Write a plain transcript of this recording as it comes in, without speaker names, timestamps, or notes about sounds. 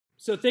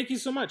So thank you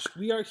so much.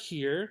 We are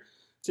here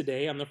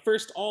today on the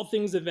first All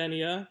Things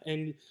Avennia,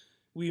 and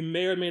we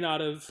may or may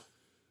not have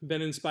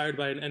been inspired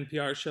by an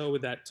NPR show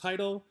with that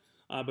title,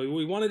 but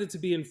we wanted it to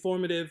be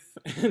informative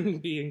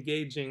and be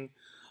engaging,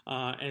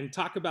 and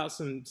talk about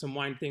some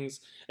wine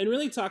things, and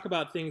really talk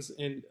about things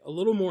in a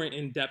little more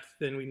in depth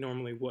than we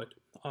normally would.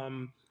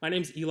 My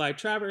name's Eli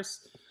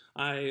Traverse.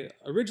 I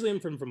originally am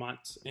from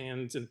Vermont,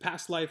 and in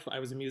past life I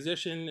was a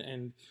musician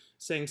and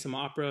sang some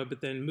opera,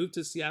 but then moved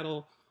to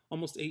Seattle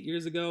almost 8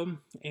 years ago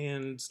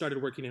and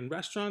started working in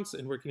restaurants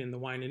and working in the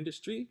wine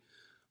industry.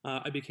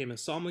 I became a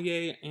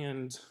sommelier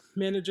and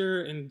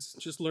manager and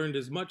just learned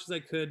as much as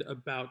I could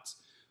about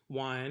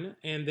wine,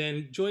 and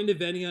then joined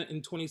Avennia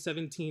in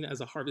 2017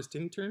 as a harvest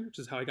intern, which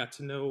is how I got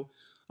to know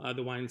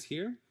the wines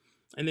here,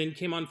 and then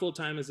came on full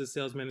time as a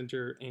sales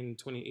manager in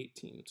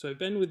 2018. So I've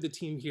been with the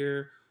team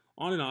here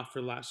on and off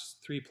for the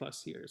last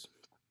 3+ years.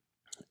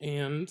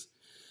 And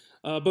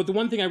but the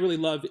one thing I really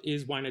love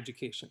is wine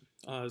education.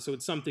 So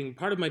it's something,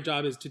 part of my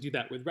job is to do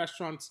that with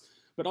restaurants,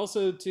 but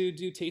also to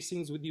do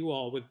tastings with you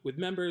all, with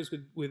members,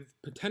 with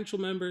potential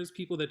members,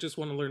 people that just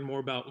want to learn more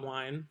about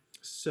wine.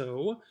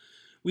 So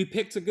we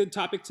picked a good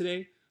topic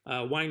today,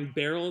 wine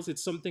barrels.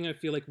 It's something I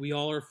feel like we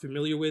all are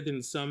familiar with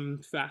in some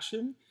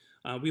fashion.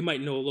 We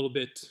might know a little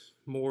bit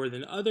more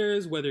than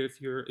others, whether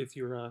if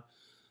you're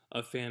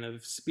a fan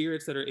of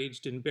spirits that are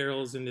aged in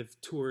barrels and have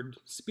toured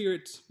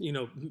spirit,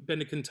 been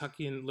to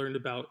Kentucky and learned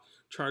about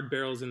charred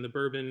barrels in the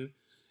bourbon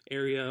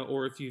area,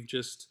 or if you've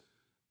just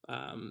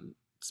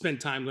spent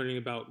time learning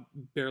about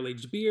barrel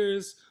aged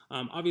beers.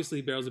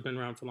 Obviously, barrels have been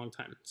around for a long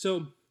time.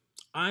 So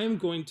I'm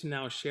going to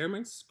now share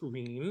my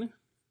screen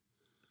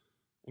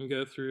and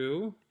go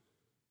through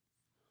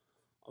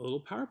a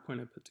little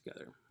PowerPoint I put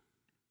together.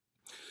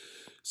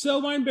 So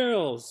wine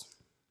barrels,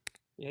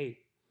 yay.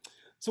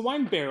 So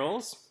wine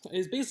barrels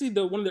is basically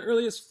one of the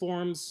earliest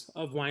forms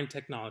of wine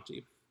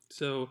technology.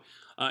 So,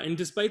 and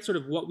despite sort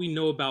of what we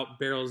know about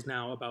barrels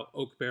now, about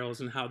oak barrels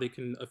and how they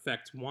can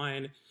affect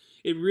wine,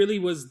 it really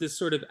was this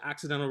sort of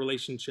accidental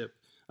relationship.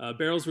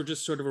 Barrels were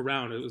just sort of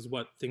around. It was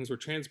what things were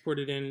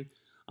transported in.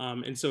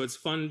 And so it's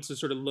fun to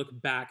sort of look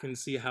back and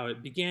see how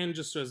it began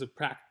just as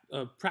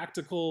a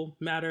practical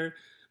matter.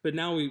 But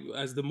now,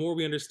 as the more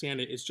we understand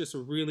it, it's just a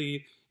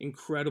really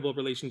incredible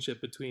relationship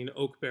between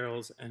oak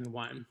barrels and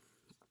wine.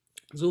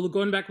 So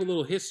going back a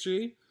little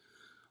history,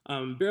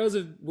 barrels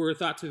were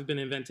thought to have been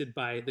invented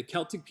by the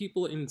Celtic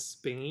people in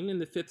Spain in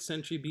the 5th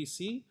century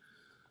BC.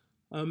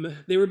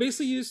 They were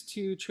basically used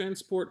to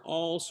transport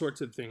all sorts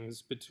of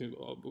things, between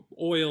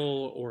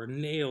oil or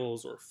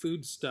nails or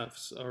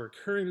foodstuffs or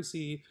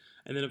currency,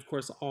 and then of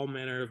course all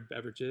manner of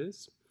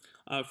beverages.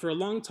 For a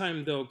long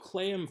time though,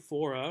 clay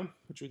amphora,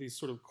 which were these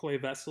sort of clay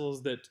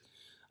vessels that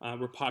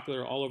were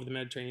popular all over the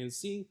Mediterranean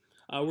Sea,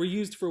 were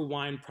used for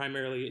wine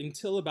primarily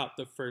until about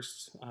the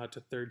 1st to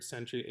 3rd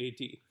century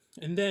AD.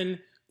 And then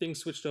things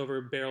switched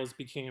over. Barrels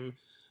became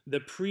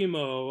the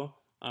primo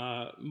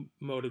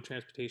mode of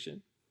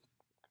transportation,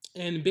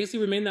 and basically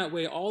remained that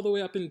way all the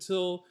way up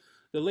until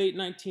the late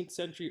 19th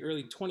century,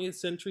 early 20th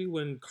century,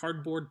 when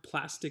cardboard,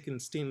 plastic,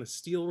 and stainless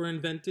steel were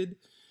invented,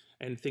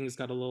 and things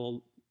got a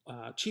little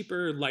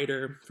cheaper,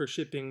 lighter for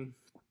shipping.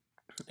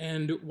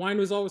 And wine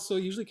was also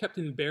usually kept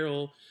in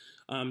barrel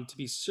to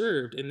be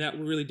served, and that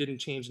really didn't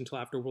change until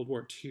after World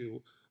War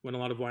II, when a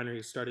lot of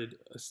wineries started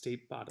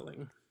estate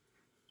bottling.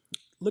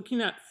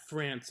 Looking at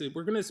France,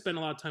 we're going to spend a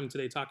lot of time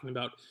today talking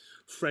about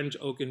French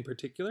oak in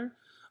particular,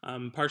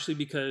 partially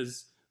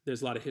because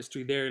there's a lot of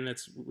history there, and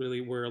that's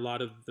really where a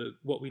lot of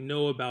what we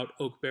know about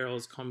oak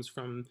barrels comes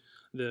from,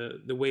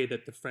 the way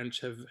that the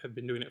French have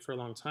been doing it for a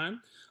long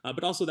time.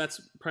 But also that's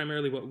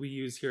primarily what we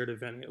use here at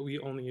Avennia. We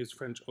only use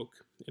French oak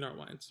in our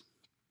wines.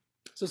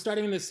 So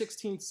starting in the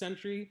 16th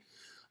century,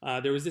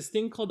 there was this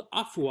thing called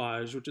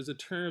affouage, which is a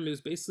term, is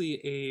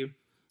basically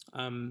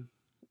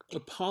a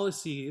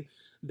policy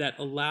that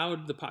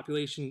allowed the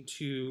population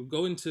to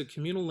go into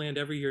communal land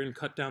every year and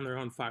cut down their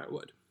own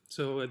firewood.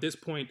 So at this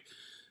point,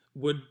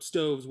 wood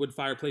stoves, wood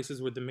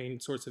fireplaces were the main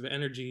source of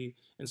energy.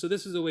 And so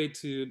this is a way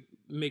to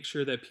make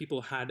sure that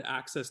people had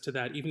access to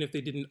that, even if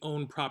they didn't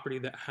own property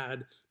that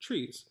had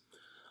trees.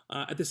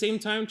 At the same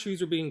time, trees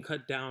were being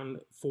cut down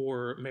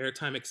for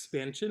maritime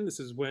expansion. This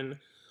is when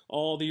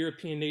all the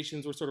European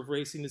nations were sort of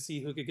racing to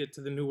see who could get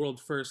to the New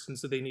World first, and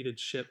so they needed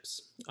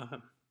ships.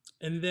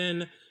 And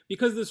then,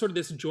 because of sort of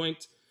this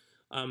joint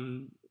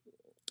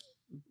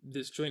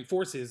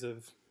forces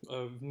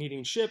of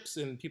needing ships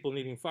and people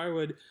needing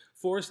firewood,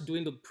 forests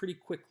dwindled pretty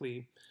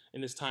quickly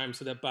in this time,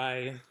 so that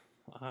by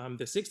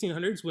the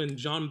 1600s, when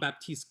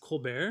Jean-Baptiste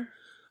Colbert,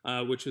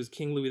 which was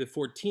King Louis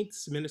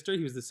XIV's minister,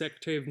 he was the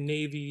Secretary of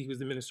Navy, he was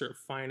the Minister of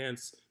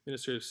Finance,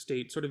 Minister of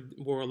State, sort of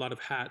wore a lot of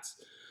hats.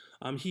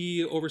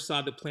 He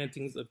oversaw the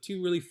plantings of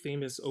two really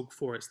famous oak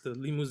forests, the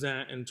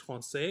Limousin and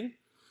Tronchet,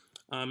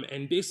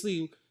 and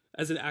basically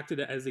as it acted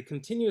as a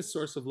continuous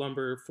source of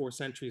lumber for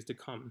centuries to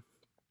come.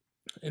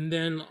 And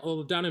then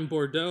down in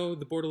Bordeaux,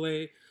 the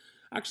Bordelais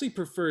actually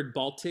preferred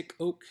Baltic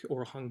oak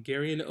or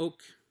Hungarian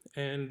oak,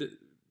 and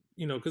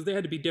because they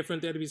had to be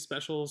different, they had to be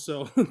special.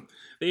 So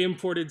they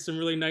imported some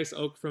really nice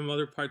oak from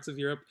other parts of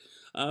Europe.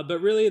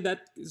 But really,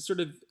 that sort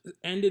of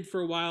ended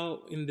for a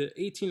while in the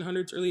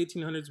 1800s, early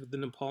 1800s, with the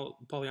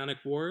Napoleonic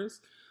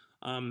Wars,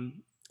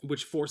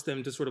 which forced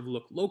them to sort of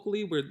look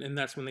locally, and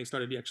that's when they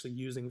started actually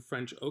using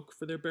French oak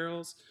for their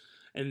barrels.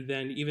 And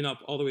then even up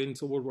all the way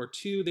until World War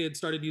II, they had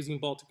started using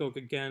Baltic oak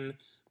again.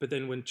 But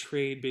then when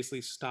trade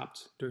basically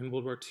stopped during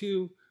World War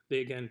II, they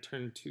again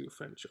turned to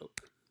French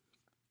oak.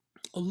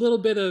 A little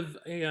bit of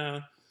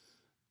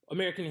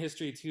American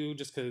history too,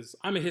 just because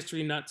I'm a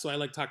history nut, so I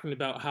like talking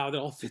about how that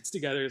all fits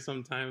together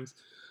sometimes.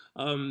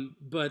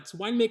 But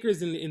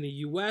winemakers in the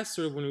US,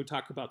 or when we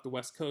talk about the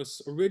West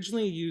Coast,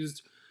 originally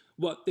used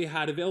what they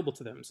had available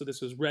to them. So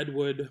this was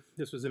redwood,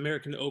 this was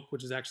American oak,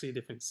 which is actually a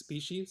different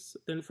species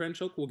than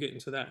French oak. We'll get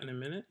into that in a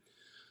minute.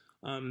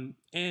 And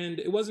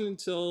it wasn't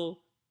until,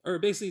 or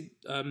basically,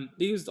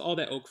 they used all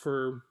that oak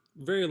for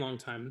a very long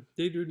time.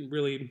 They didn't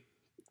really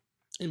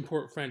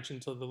import French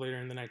until the later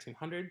in the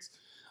 1900s.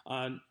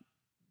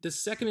 The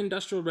second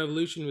industrial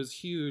revolution was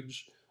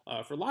huge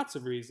for lots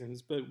of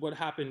reasons, but what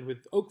happened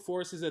with oak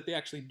forests is that they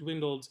actually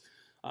dwindled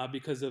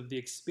because of the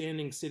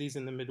expanding cities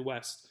in the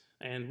Midwest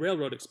and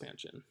railroad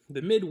expansion.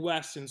 The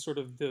Midwest and sort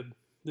of the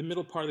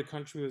middle part of the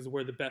country was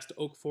where the best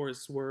oak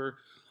forests were,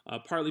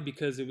 partly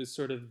because it was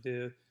sort of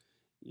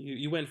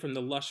you went from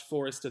the lush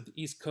forest of the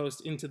East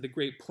Coast into the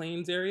Great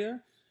Plains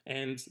area.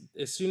 And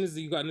as soon as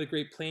you got into the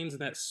Great Plains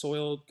and that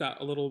soil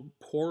got a little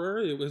poorer,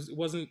 it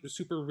wasn't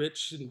super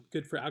rich and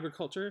good for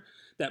agriculture.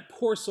 That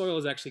poor soil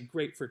is actually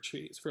great for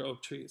trees, for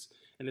oak trees,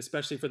 and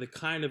especially for the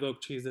kind of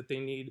oak trees that they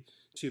need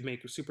to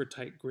make super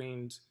tight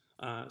grained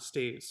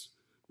staves,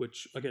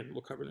 which again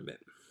we'll cover in a bit.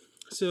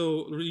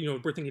 So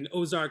we're thinking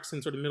Ozarks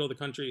and sort of middle of the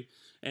country,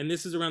 and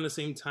this is around the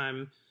same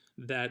time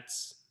that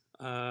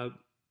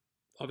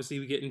obviously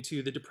we get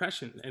into the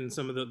Depression and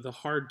some of the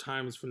hard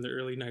times from the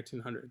early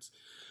 1900s.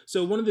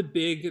 So one of the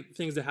big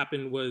things that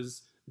happened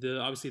was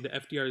obviously the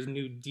FDR's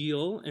New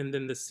Deal, and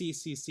then the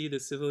CCC,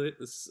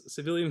 the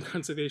Civilian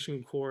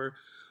Conservation Corps,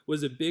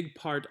 was a big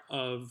part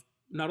of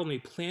not only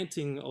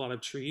planting a lot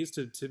of trees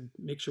to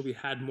make sure we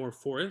had more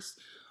forests,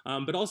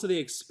 but also they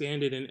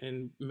expanded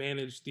and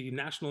managed the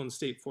national and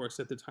state forests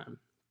at the time.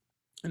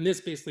 And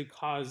this basically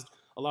caused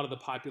a lot of the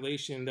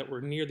population that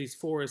were near these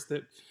forests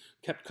that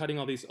kept cutting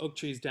all these oak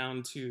trees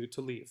down to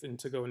leave and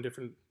to go in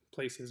different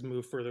places,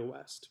 move further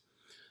west.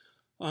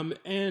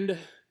 And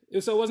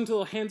so it wasn't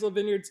until Hansel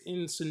Vineyards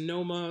in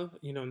Sonoma,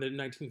 in the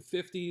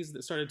 1950s,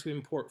 that started to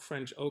import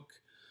French oak.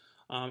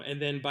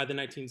 And then by the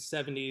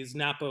 1970s,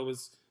 Napa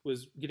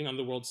was getting on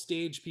the world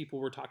stage. People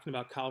were talking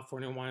about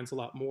California wines a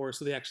lot more,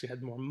 so they actually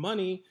had more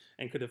money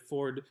and could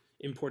afford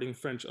importing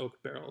French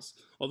oak barrels.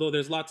 Although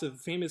there's lots of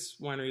famous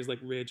wineries like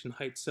Ridge and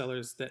Heights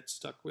Cellars that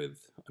stuck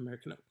with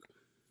American oak.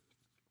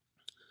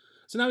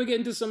 So now we get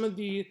into some of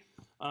the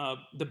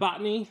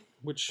botany,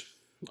 which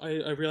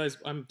I realize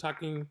I'm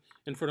talking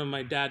in front of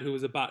my dad, who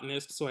was a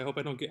botanist, so I hope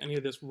I don't get any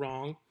of this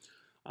wrong.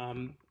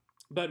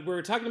 But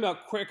we're talking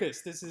about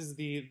Quercus. This is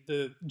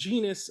the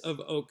genus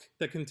of oak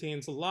that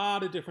contains a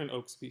lot of different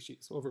oak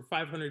species, over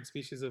 500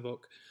 species of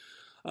oak.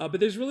 But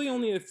there's really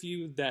only a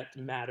few that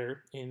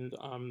matter in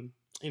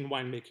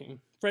winemaking.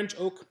 French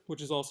oak,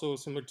 which is also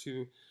similar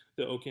to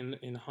the oak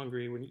in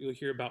Hungary, when you'll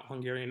hear about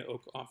Hungarian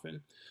oak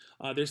often.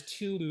 There's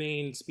two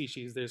main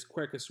species. There's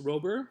Quercus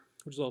robur,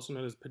 which is also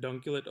known as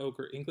pedunculate oak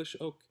or English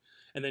oak,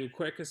 and then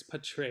Quercus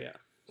patrea,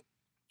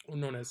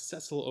 known as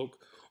Cecil oak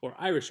or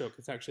Irish oak.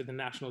 It's actually the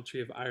national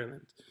tree of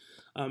Ireland.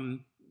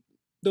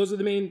 Those are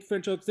the main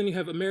French oaks. Then you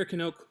have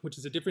American oak, which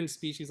is a different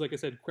species, like I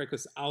said,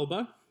 Quercus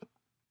alba.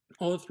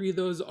 All three of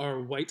those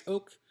are white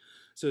oak.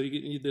 So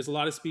there's a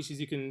lot of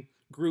species you can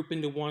group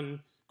into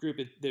one group.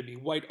 There'd be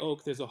white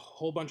oak. There's a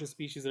whole bunch of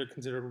species that are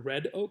considered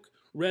red oak.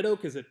 Red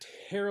oak is a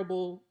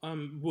terrible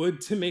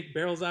wood to make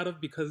barrels out of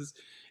because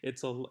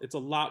it's a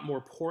lot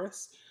more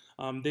porous.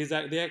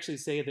 They actually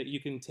say that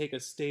you can take a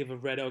stave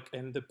of red oak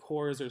and the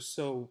pores are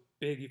so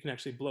big you can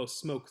actually blow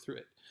smoke through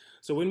it.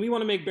 So when we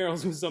want to make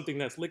barrels with something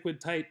that's liquid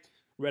tight,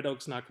 red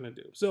oak's not going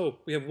to do. So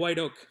we have white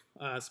oak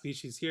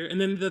species here. And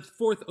then the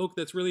fourth oak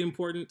that's really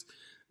important,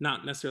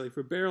 not necessarily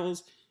for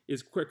barrels,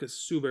 is Quercus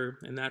suber,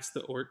 and that's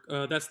the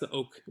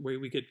oak where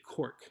we get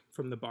cork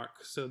from the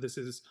bark. So this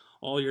is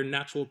all your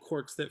natural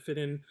corks that fit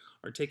in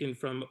are taken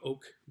from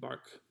oak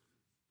bark,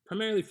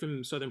 primarily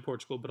from southern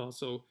Portugal, but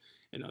also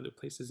in other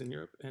places in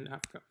Europe and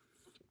Africa.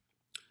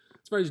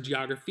 As far as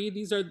geography,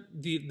 these are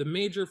the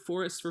major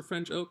forests for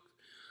French oak.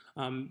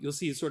 You'll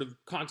see it's sort of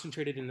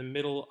concentrated in the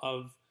middle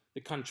of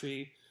the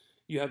country.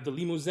 You have the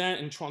Limousin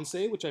and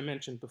Tronchet, which I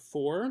mentioned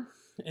before.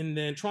 And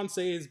then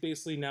Tronchet is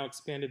basically now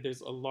expanded.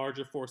 There's a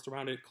larger forest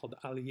around it called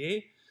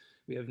Allier.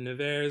 We have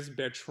Nevers,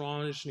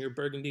 Bertrange near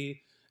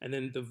Burgundy, and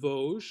then the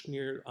Vosges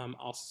near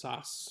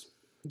Alsace.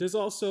 There's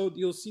also,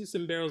 you'll see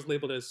some barrels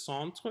labeled as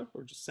Centre,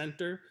 or just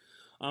center.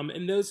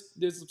 And there's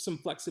some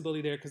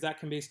flexibility there because that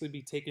can basically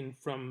be taken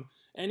from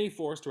any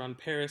forest around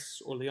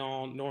Paris,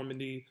 Orléans,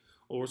 Normandy,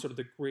 or sort of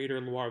the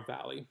greater Loire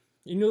Valley.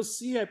 And you'll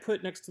see I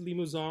put next to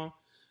Limousin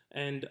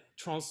and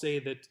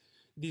Tronchet that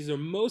these are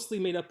mostly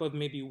made up of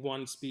maybe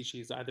one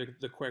species, either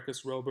the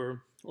Quercus robur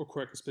or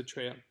Quercus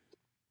petrea.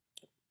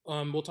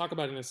 We'll talk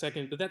about it in a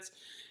second, but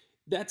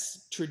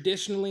that's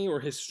traditionally or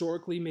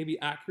historically maybe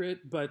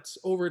accurate, but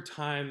over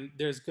time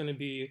there's going to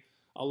be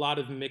a lot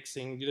of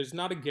mixing. There's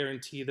not a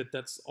guarantee that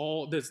that's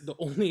the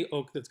only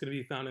oak that's going to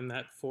be found in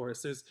that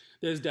forest.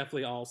 There's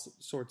definitely all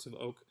sorts of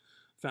oak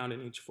found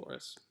in each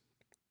forest.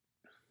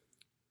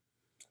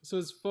 So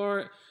as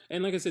far,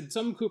 and like I said,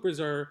 some coopers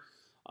are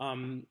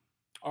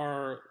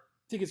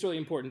I think it's really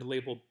important to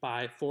label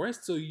by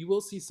forest. So you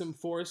will see some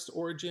forest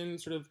origin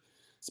sort of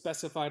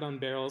specified on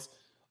barrels,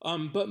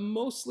 but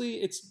mostly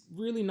it's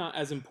really not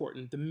as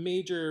important. The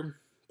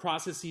major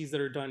processes that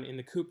are done in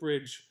the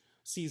cooperage,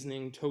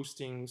 seasoning,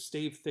 toasting,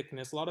 stave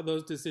thickness, a lot of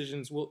those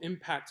decisions will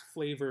impact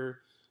flavor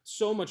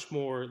so much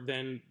more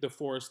than the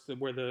forest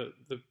where the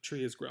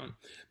tree is grown.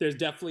 There's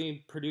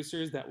definitely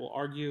producers that will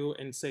argue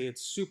and say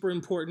it's super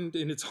important,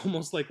 and it's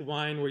almost like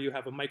wine where you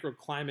have a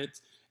microclimate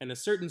and a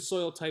certain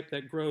soil type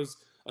that grows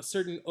a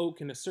certain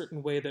oak in a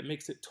certain way that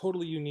makes it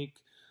totally unique.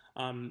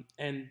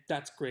 And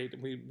that's great.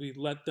 We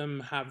let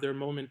them have their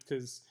moment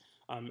because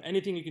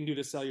anything you can do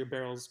to sell your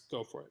barrels,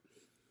 go for it.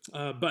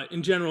 But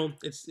in general,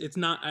 it's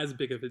not as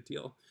big of a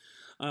deal.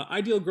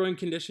 Ideal growing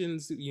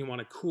conditions, you want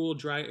a cool,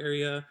 dry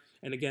area.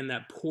 And again,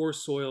 that poor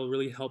soil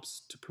really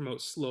helps to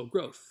promote slow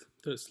growth.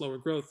 The slower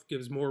growth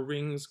gives more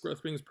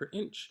growth rings per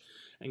inch,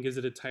 and gives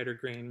it a tighter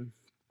grain.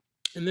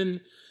 And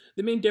then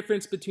the main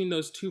difference between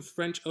those two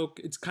French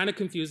oak, it's kind of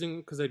confusing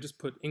because I just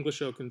put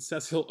English oak and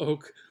Cecil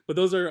oak, but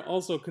those are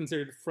also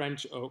considered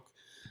French oak.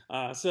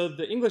 So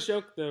the English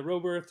oak, the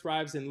robur,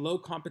 thrives in low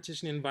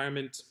competition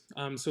environment,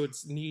 so it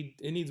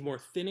needs more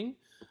thinning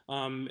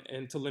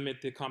and to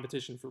limit the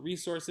competition for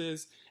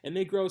resources, and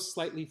they grow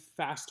slightly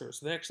faster,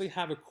 so they actually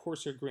have a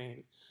coarser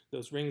grain.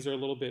 Those rings are a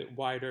little bit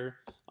wider,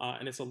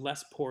 and it's a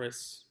less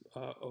porous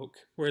oak,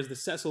 whereas the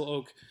Cecil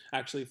oak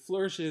actually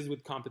flourishes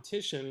with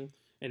competition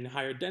and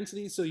higher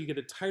density, so you get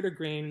a tighter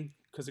grain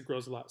because it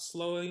grows a lot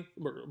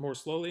more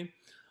slowly,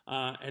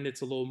 and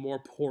it's a little more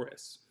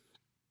porous.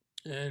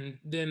 And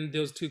then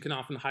those two can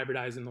often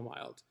hybridize in the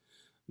wild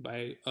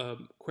by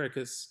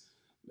Quercus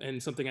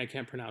and something I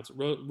can't pronounce,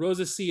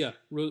 rosacea,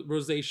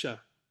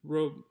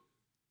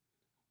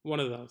 one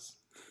of those.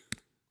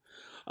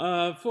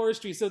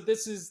 Forestry. So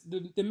this is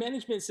the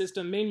management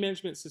system. Main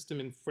management system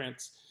in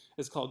France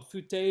is called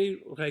futaie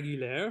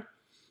régulaire.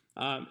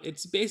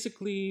 It's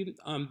basically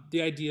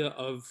the idea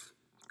of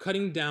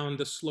cutting down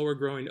the slower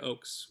growing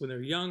oaks when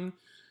they're young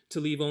to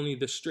leave only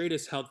the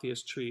straightest,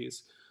 healthiest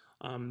trees.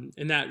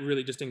 And that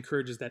really just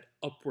encourages that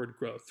upward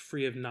growth,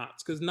 free of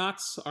knots. Because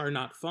knots are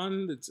not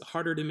fun. It's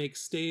harder to make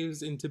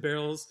staves into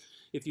barrels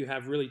if you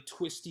have really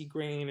twisty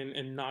grain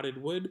and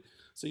knotted wood.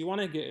 So you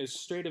want to get as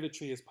straight of a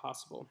tree as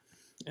possible.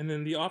 And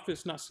then the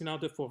Office National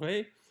de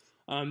Forêt,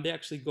 they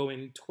actually go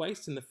in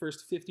twice in the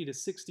first 50 to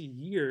 60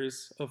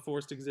 years of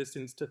forest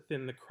existence to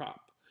thin the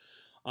crop.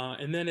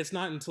 And then it's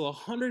not until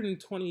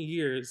 120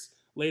 years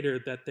later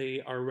that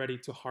they are ready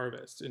to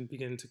harvest and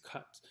begin to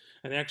cut.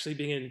 And they actually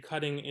begin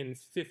cutting in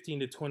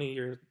 15 to 20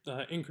 year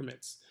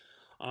increments.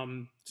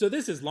 So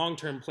this is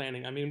long-term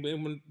planning. I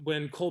mean,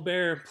 when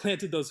Colbert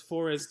planted those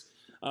forests,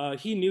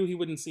 he knew he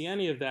wouldn't see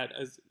any of that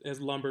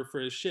as lumber for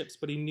his ships,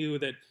 but he knew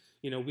that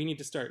we need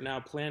to start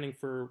now planning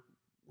for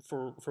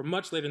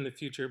much later in the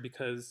future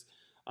because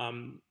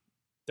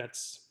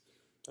that's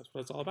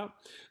what it's all about.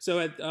 So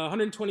at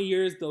 120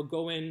 years, they'll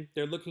go in.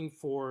 They're looking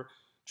for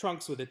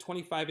trunks with a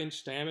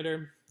 25-inch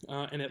diameter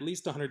and at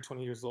least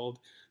 120 years old.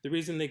 The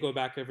reason they go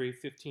back every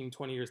 15,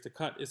 20 years to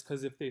cut is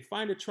because if they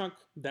find a trunk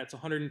that's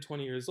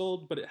 120 years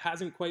old, but it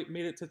hasn't quite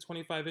made it to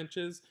 25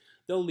 inches,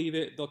 they'll leave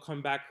it. They'll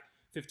come back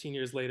 15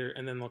 years later,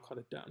 and then they'll cut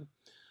it down.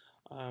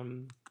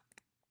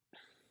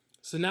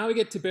 So now we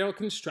get to barrel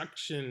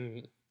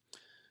construction.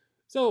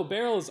 So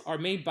barrels are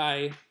made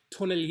by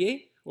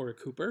tonnelier, or a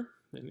cooper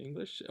in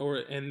English,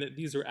 and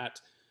these are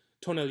at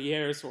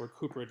tonneliers or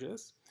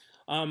cooperages.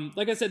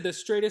 Like I said, the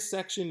straightest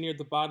section near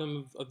the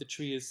bottom of the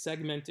tree is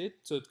segmented.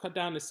 So it's cut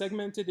down to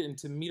segmented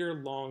into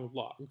meter-long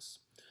logs.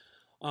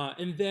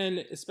 And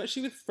then,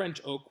 especially with French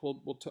oak,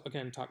 we'll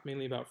again talk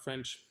mainly about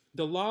French,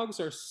 the logs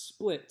are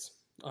split.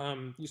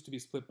 Used to be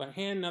split by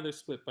hand, now they're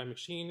split by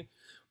machine.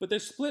 But they're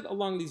split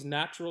along these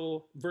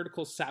natural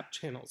vertical sap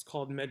channels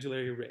called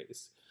medullary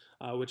rays,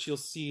 which you'll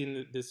see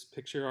in this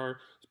picture are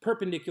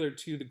perpendicular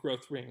to the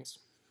growth rings.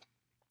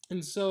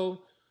 And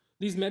so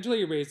these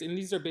medullary rays, and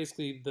these are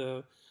basically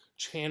the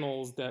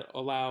channels that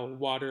allow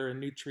water and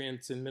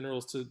nutrients and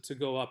minerals to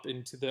go up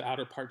into the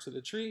outer parts of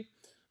the tree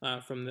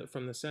from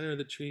the center of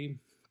the tree.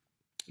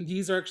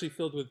 These are actually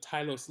filled with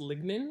tylose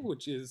lignin,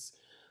 which is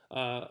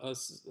a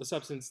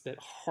substance that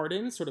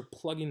hardens, sort of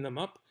plugging them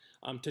up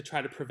to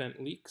try to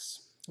prevent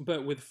leaks.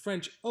 But with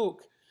French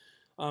oak,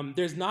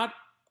 there's not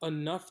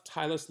enough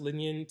tylose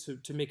lignin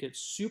to make it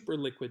super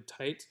liquid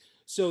tight,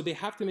 so they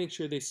have to make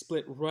sure they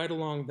split right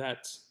along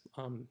that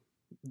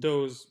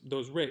those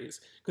rays,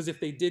 because if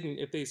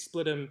they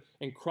split them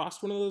and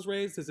crossed one of those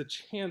rays, there's a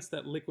chance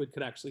that liquid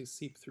could actually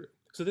seep through.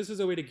 So this is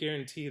a way to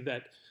guarantee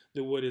that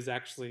the wood is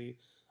actually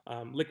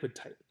liquid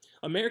type.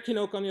 American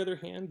oak, on the other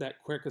hand, that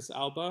Quercus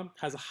alba,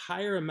 has a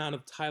higher amount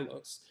of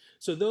tylose.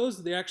 So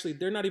those,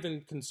 they're not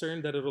even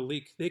concerned that it'll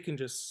leak. They can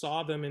just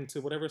saw them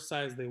into whatever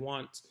size they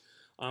want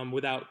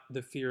without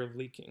the fear of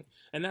leaking.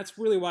 And that's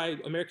really why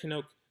American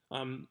oak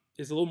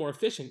is a little more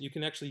efficient. You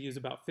can actually use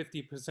about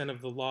 50%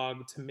 of the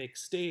log to make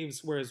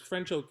staves, whereas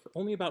French oak,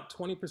 only about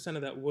 20%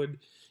 of that wood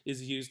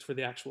is used for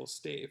the actual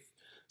stave.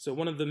 So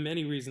one of the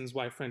many reasons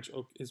why French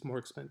oak is more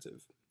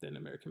expensive than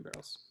American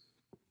barrels.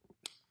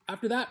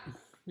 After that,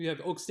 we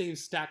have oak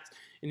staves stacked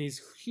in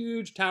these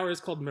huge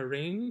towers called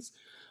moraines,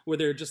 where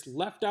they're just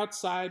left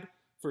outside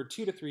for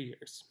 2 to 3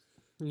 years.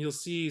 And you'll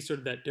see sort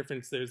of that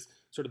difference. There's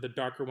sort of the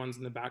darker ones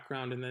in the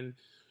background and then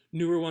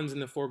newer ones in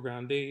the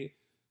foreground. They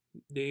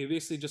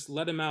basically just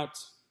let them out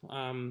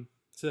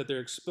so that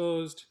they're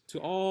exposed to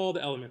all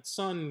the elements,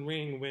 sun,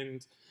 rain,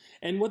 wind.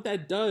 And what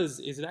that does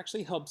is it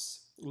actually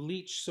helps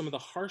leach some of the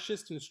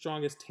harshest and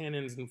strongest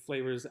tannins and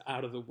flavors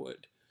out of the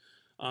wood,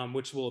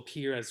 which will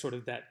appear as sort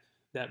of that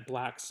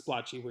black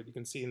splotchy wood you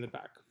can see in the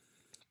back.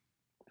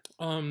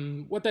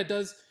 What that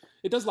does,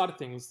 it does a lot of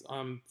things.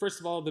 First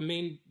of all, the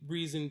main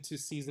reason to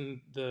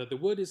season the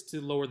wood is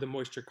to lower the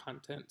moisture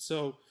content.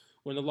 So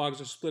when the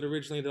logs are split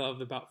originally, they'll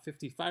have about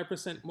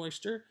 55%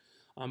 moisture,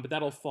 but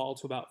that'll fall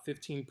to about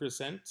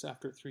 15%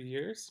 after 3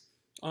 years.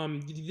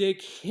 You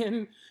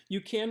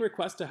can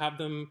request to have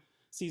them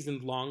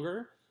seasoned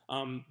longer,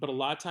 but a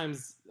lot of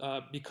times,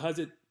 because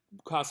it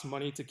costs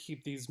money to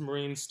keep these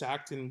moraines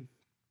stacked in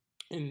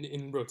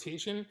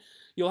rotation,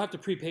 you'll have to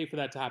prepay for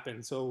that to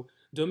happen. So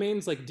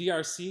domains like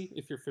DRC,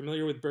 if you're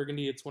familiar with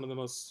Burgundy, it's one of the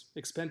most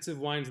expensive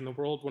wines in the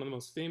world, one of the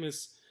most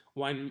famous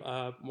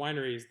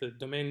wineries, the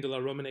Domaine de la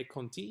Romanée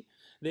Conti.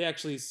 They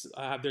actually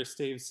have their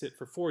staves sit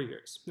for 4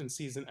 years and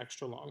season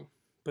extra long,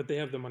 but they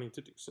have the money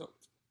to do so.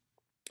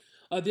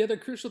 The other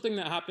crucial thing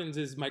that happens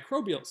is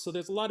microbials. So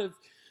there's a lot of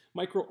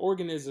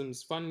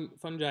microorganisms,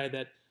 fungi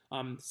that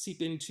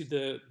seep into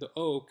the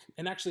oak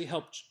and actually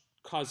help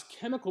cause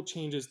chemical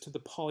changes to the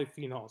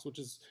polyphenols, which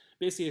is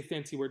basically a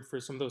fancy word for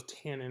some of those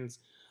tannins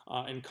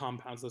and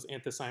compounds, those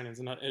anthocyanins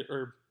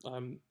or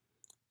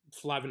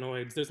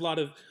flavonoids. There's a lot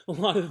of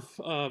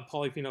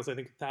polyphenols. I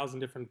think 1,000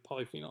 different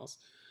polyphenols,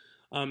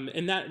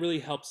 and that really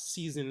helps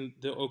season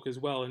the oak as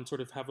well and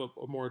sort of have a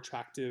more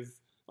attractive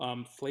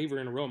flavor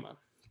and aroma.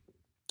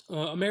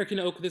 American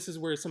oak, this is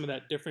where some of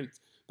that difference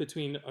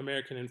between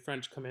American and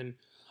French come in.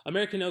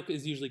 American oak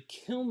is usually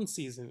kiln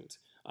seasoned,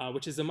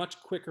 which is a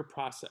much quicker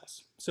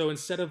process. So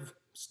instead of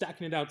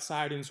stacking it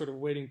outside and sort of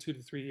waiting 2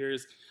 to 3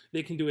 years,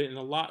 they can do it in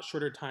a lot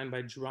shorter time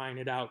by drying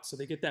it out. So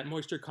they get that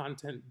moisture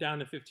content down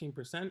to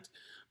 15%,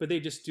 but they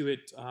just do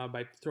it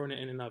by throwing it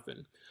in an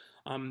oven.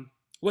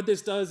 What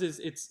this does is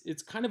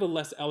it's kind of a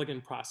less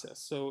elegant process.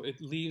 So it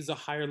leaves a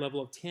higher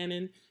level of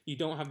tannin. You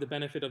don't have the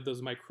benefit of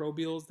those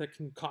microbials that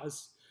can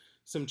cause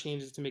some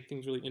changes to make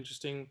things really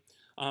interesting,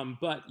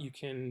 but you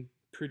can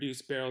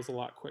produce barrels a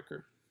lot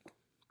quicker.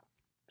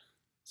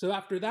 So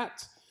after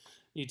that,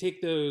 you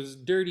take those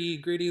dirty,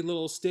 gritty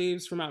little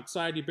staves from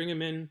outside, you bring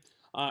them in,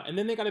 and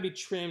then they got to be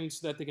trimmed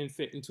so that they can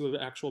fit into an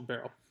actual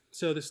barrel.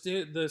 So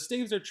the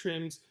staves are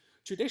trimmed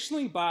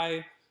traditionally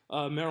by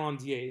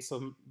merendiers.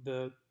 So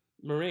the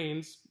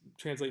moraines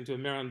translate into a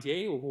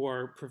merendier, who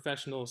are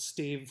professional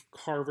stave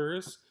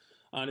carvers,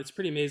 and it's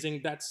pretty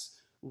amazing.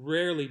 That's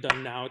rarely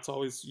done now. It's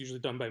always usually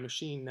done by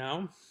machine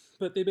now.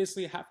 But they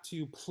basically have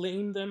to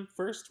plane them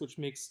first, which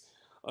makes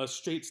a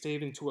straight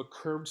stave into a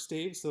curved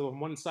stave. So on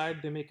one side,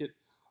 they make it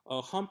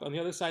a hump. On the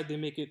other side, they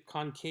make it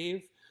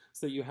concave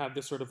so that you have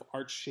this sort of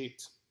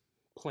arch-shaped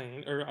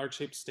plane or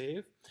arch-shaped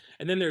stave.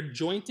 And then they're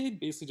jointed,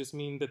 basically just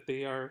mean that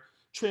they are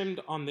trimmed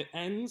on the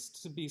ends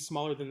to be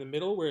smaller than the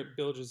middle where it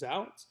bilges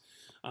out,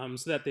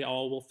 so that they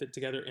all will fit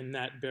together in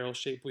that barrel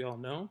shape we all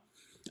know.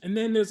 And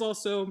then there's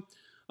also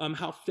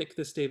how thick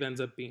the stave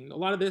ends up being. A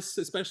lot of this,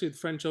 especially with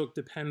French oak,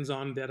 depends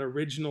on that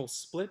original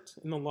split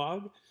in the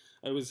log,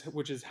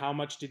 which is how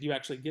much did you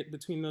actually get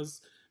between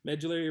those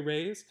medullary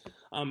rays.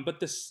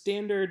 But the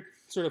standard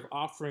sort of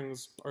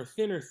offerings are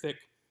thin or thick.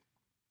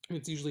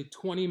 It's usually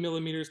 20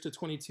 millimeters to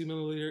 22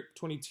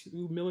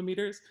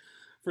 millimeters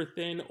for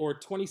thin, or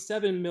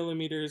 27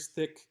 millimeters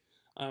thick,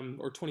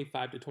 or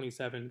 25 to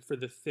 27 for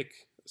the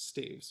thick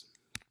staves.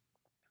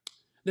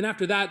 Then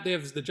after that,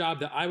 there's the job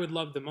that I would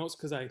love the most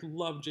because I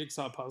love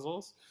jigsaw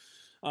puzzles.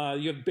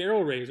 You have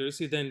barrel raisers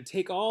who then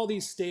take all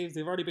these staves,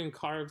 they've already been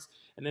carved,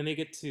 and then they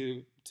get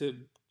to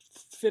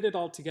fit it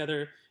all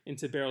together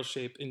into barrel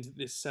shape into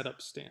this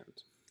setup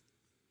stand.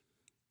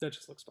 That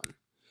just looks fun.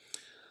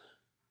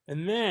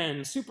 And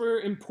then, super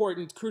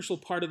important, crucial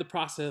part of the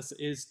process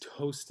is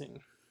toasting.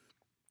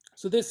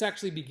 So this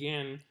actually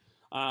began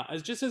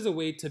just as a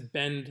way to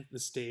bend the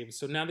staves.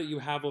 So now that you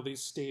have all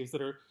these staves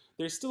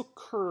they're still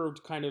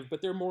curved kind of,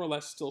 but they're more or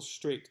less still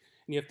straight.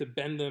 And you have to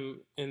bend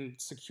them and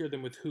secure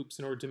them with hoops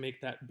in order to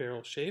make that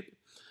barrel shape.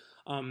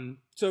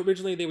 So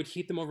originally they would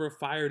heat them over a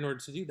fire in order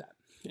to do that.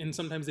 And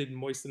sometimes they'd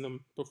moisten them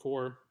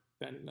before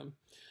bending them.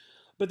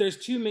 But there's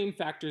two main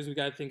factors we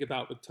got to think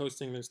about with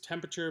toasting. There's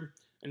temperature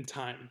and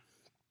time.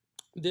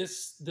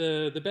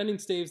 The bending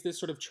staves, this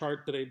sort of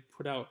chart that I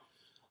put out,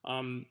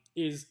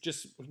 is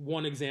just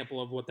one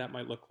example of what that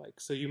might look like.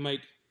 So you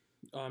might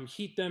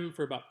heat them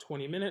for about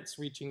 20 minutes,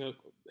 reaching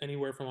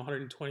anywhere from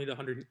 120 to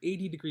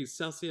 180 degrees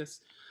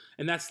Celsius,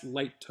 and that's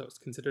light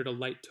toast, considered a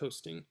light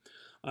toasting.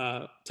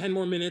 10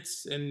 more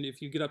minutes, and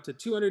if you get up to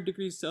 200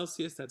 degrees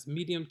Celsius, that's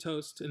medium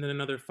toast, and then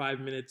another 5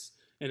 minutes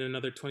and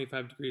another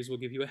 25 degrees will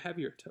give you a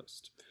heavier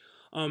toast.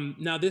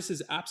 Now, this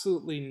is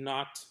absolutely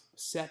not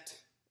set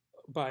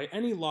by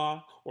any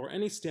law or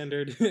any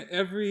standard.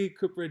 Every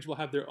cooperage will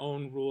have their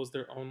own rules,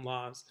 their own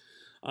laws,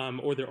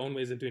 or their own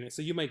ways of doing it.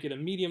 So you might get a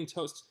medium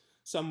toast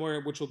somewhere,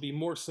 which will be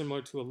more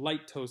similar to a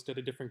light toast at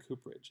a different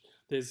cooperage.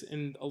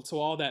 So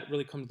all that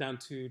really comes down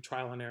to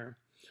trial and error.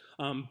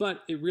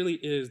 But it really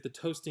is, the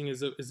toasting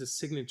is a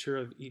signature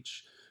of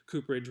each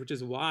cooperage, which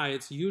is why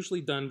it's usually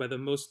done by the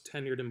most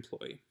tenured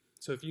employee.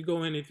 So if you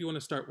go in, if you want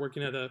to start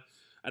working at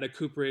a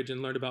cooperage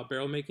and learn about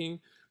barrel making,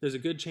 there's a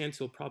good chance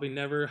you'll probably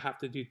never have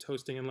to do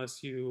toasting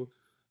unless you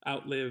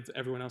outlive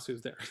everyone else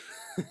who's there.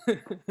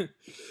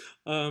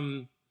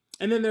 And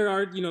then there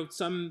are,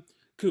 some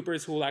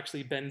coopers who will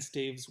actually bend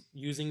staves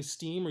using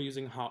steam or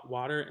using hot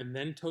water and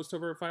then toast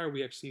over a fire.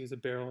 We actually use a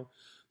barrel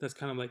that's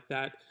kind of like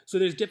that. So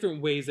there's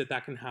different ways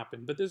that can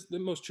happen, but there's the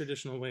most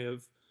traditional way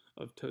of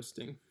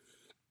toasting.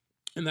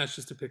 And that's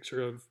just a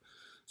picture of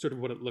sort of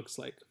what it looks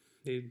like.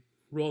 They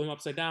roll them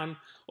upside down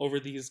over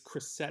these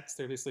crissettes.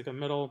 They're just like a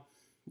metal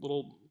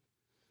little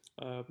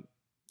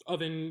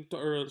oven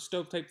or a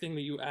stove type thing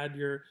that you add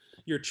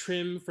your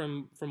trim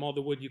from all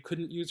the wood you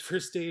couldn't use for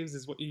staves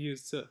is what you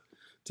use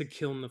to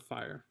kiln the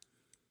fire.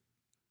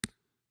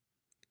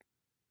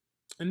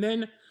 And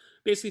then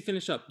basically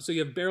finish up. So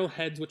you have barrel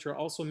heads, which are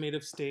also made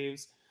of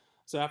staves.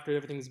 So after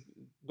everything's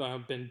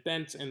been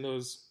bent and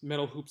those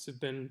metal hoops have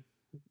been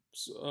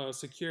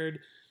secured,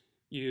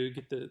 you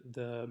get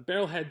the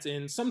barrel heads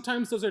in.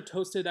 Sometimes those are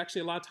toasted.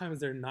 Actually, a lot of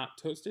times they're not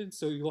toasted.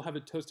 So you'll have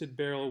a toasted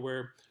barrel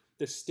where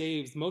the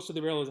staves, most of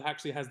the barrel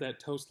actually has that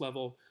toast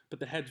level,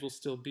 but the heads will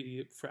still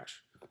be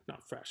fresh.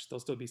 Not fresh, they'll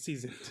still be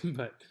seasoned.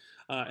 But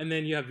and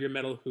then you have your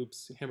metal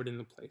hoops hammered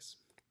into place.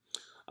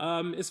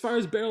 As far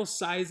as barrel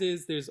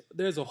sizes,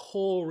 there's a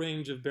whole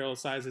range of barrel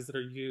sizes that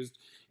are used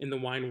in the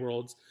wine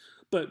worlds.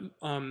 But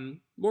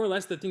more or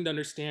less, the thing to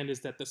understand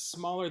is that the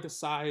smaller the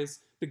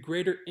size, the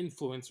greater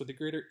influence or the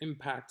greater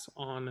impact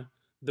on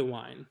the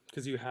wine,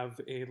 because you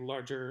have a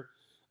larger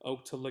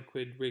oak to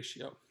liquid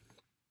ratio.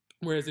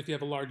 Whereas if you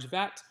have a large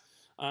vat,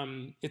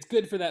 it's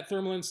good for that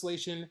thermal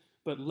insulation,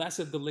 but less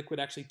of the liquid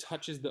actually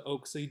touches the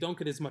oak, so you don't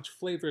get as much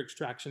flavor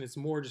extraction. It's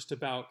more just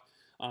about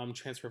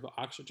transfer of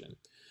oxygen.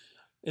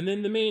 And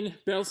then the main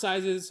barrel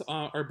sizes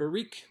are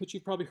barrique, which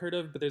you've probably heard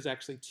of, but there's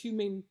actually two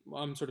main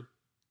sort of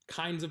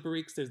kinds of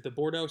barriques. There's the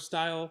Bordeaux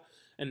style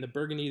and the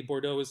Burgundy.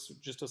 Bordeaux is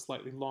just a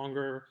slightly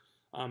longer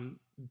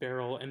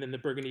barrel, and then the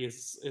Burgundy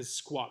is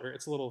squatter.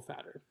 It's a little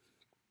fatter.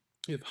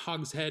 You have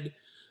hogshead,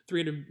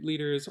 300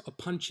 liters, a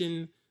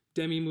puncheon,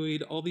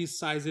 demi-muid. All these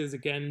sizes,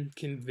 again,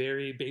 can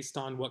vary based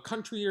on what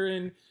country you're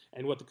in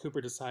and what the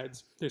cooper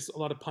decides. There's a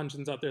lot of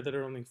puncheons out there that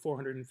are only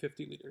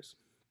 450 liters.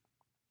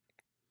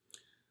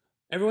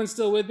 Everyone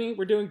still with me?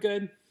 We're doing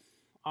good?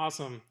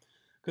 Awesome.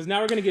 Because now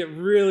we're going to get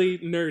really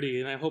nerdy,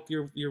 and I hope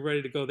you're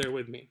ready to go there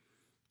with me.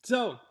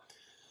 So,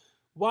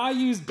 why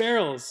use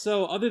barrels?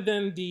 So, other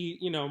than the,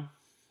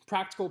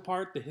 practical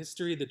part, the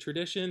history, the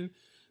tradition,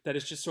 that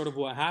is just sort of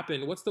what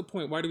happened, what's the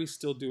point? Why do we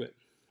still do it?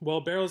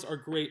 Well, barrels are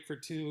great for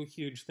two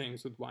huge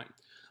things with wine.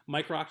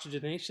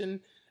 Microoxygenation,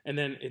 and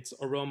then its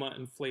aroma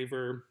and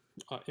flavor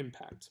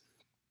impact.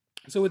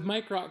 So with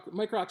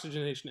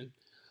microoxygenation,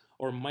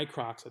 or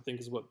microx, I think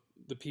is what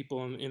the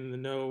people in the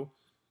know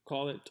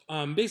call it.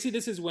 Basically,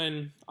 this is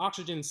when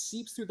oxygen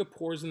seeps through the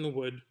pores in the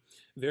wood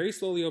very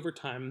slowly over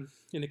time,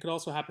 and it could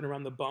also happen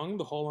around the bung,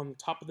 the hole on the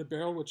top of the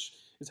barrel, which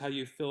is how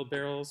you fill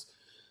barrels.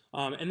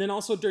 And then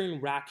also during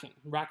racking.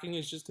 Racking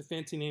is just a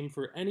fancy name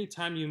for any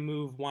time you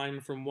move wine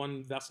from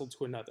one vessel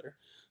to another.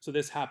 So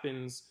this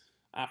happens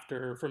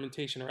after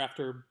fermentation or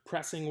after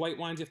pressing white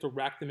wines. You have to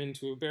rack them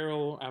into a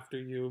barrel.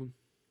 After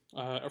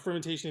a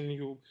fermentation,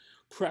 you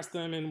press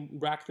them and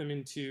rack them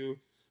into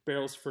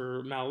barrels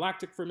for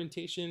malolactic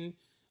fermentation.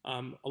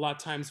 A lot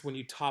of times when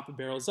you top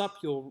barrels up,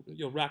 you'll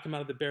rack them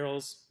out of the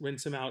barrels,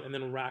 rinse them out, and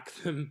then rack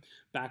them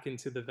back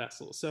into the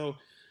vessel. So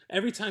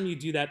every time you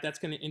do that, that's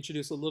going to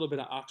introduce a little bit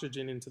of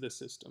oxygen into the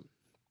system.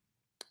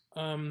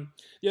 The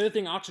other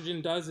thing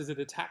oxygen does is it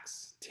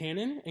attacks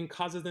tannin and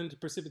causes them to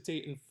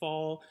precipitate and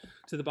fall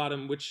to the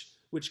bottom,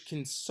 which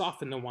can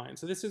soften the wine.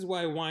 So this is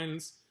why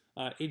wines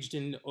aged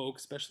in oak,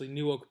 especially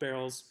new oak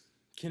barrels,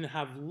 can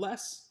have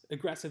less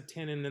aggressive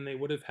tannin than they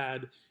would have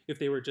had if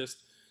they were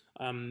just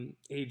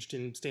aged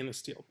in stainless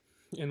steel.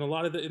 And a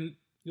lot of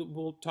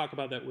we'll talk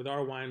about that with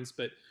our wines,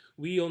 but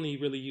we only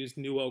really use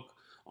new oak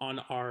on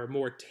our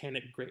more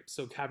tannic grapes.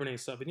 So Cabernet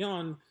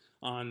Sauvignon,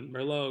 on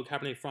Merlot,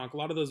 Cabernet Franc, a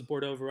lot of those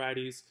Bordeaux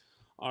varieties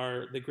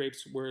are the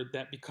grapes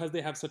that because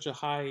they have such a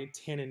high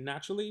tannin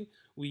naturally,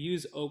 we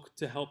use oak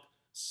to help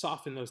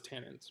soften those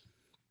tannins.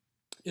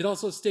 It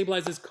also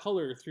stabilizes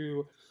color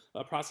through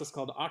a process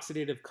called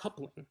oxidative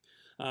coupling.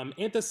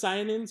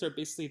 Anthocyanins are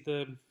basically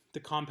the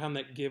compound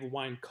that give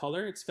wine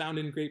color. It's found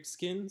in grape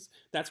skins.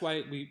 That's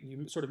why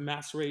you sort of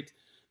macerate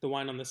the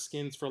wine on the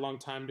skins for a long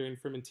time during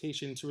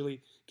fermentation to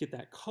really get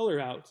that color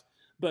out.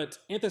 But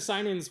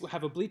anthocyanins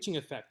have a bleaching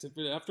effect.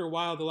 After a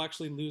while, they'll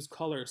actually lose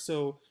color.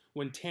 So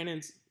when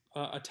tannins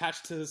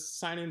attach to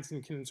cyanins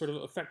and can sort of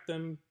affect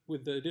them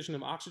with the addition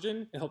of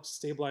oxygen, it helps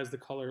stabilize the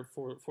color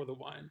for the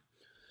wine.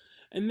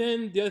 And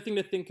then the other thing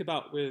to think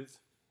about with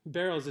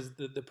barrels is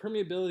the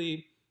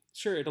permeability.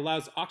 Sure, it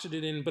allows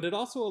oxygen in, but it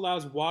also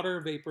allows water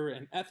vapor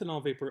and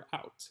ethanol vapor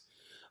out.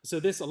 So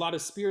a lot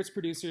of spirits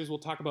producers will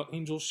talk about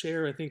angel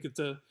share. I think it's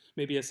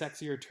maybe a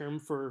sexier term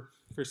for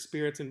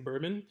spirits and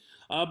bourbon,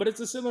 but it's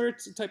a similar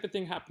type of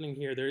thing happening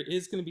here. There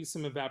is going to be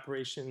some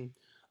evaporation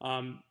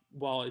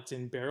while it's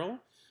in barrel.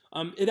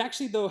 It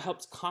actually though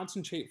helps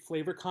concentrate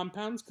flavor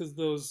compounds because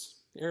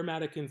those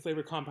aromatic and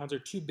flavor compounds are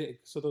too big.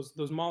 So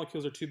those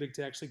molecules are too big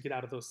to actually get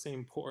out of those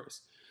same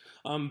pores.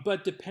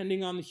 But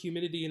depending on the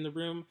humidity in the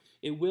room,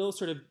 it will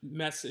sort of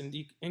mess and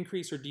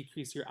increase or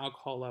decrease your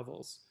alcohol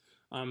levels.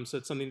 So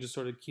it's something to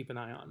sort of keep an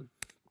eye on.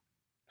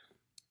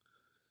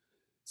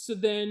 So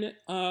then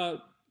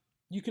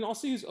you can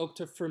also use oak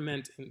to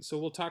ferment. And so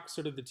we'll talk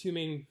sort of the two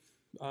main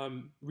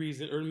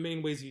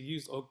main ways you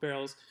use oak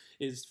barrels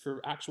is for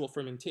actual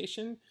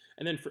fermentation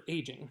and then for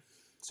aging.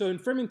 So in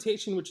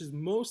fermentation, which is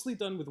mostly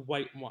done with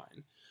white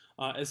wine,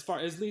 as far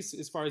as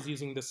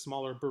using the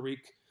smaller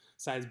barrique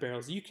size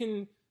barrels, you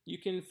can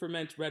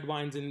ferment red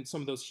wines in some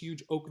of those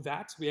huge oak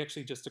vats. We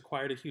actually just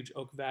acquired a huge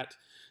oak vat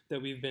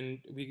that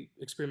we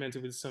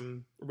experimented with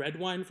some red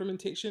wine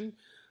fermentation.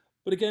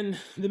 But again,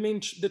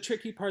 the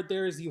tricky part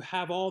there is you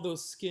have all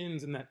those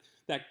skins and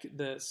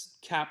the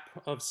cap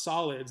of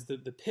solids,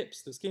 the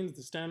pips, the skins,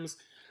 the stems,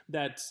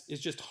 that is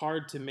just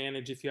hard to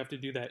manage if you have to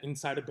do that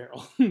inside a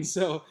barrel.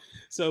 so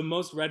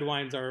most red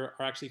wines are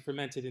actually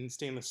fermented in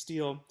stainless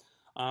steel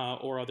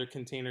or other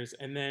containers,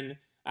 and then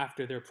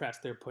after they're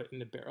pressed, they're put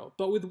in a barrel.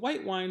 But with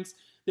white wines,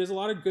 there's a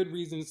lot of good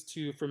reasons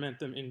to ferment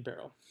them in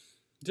barrel.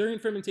 During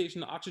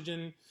fermentation, the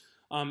oxygen,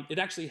 it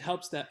actually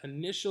helps that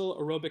initial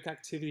aerobic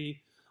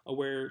activity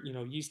where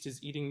yeast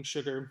is eating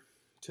sugar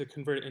to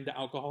convert it into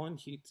alcohol and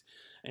heat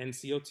and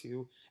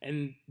CO2,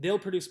 and they'll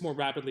produce more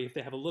rapidly if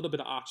they have a little bit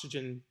of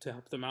oxygen to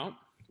help them out.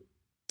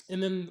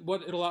 And then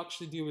what it'll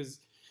actually do is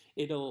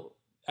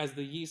as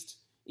the yeast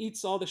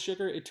eats all the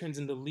sugar, it turns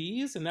into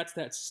lees, and that's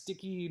that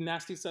sticky,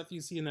 nasty stuff you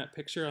see in that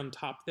picture on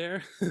top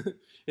there.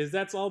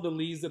 That's all the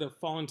lees that have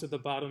fallen to the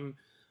bottom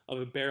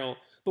of a barrel.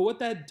 But what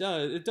that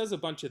does, it does a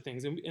bunch of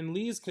things, and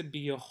lees could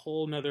be a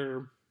whole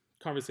nother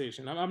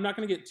conversation. I'm not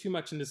going to get too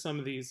much into some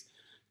of these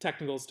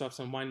technical stuffs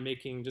on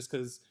winemaking just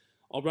because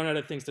I'll run out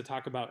of things to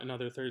talk about in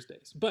other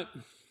Thursdays. But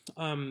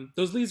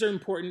those lees are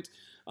important.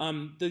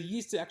 The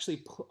yeast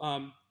actually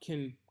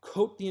can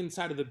coat the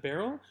inside of the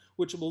barrel,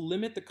 which will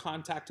limit the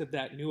contact of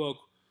that new oak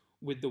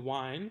with the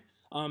wine.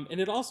 And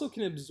it also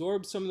can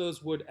absorb some of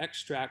those wood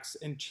extracts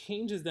and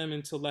changes them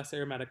into less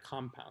aromatic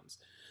compounds.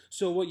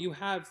 So what you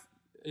have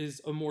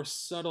is a more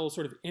subtle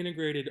sort of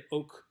integrated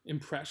oak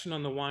impression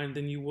on the wine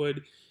than you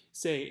would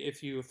say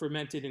if you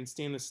fermented in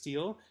stainless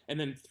steel and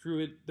then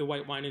threw the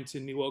white wine into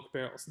new oak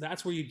barrels.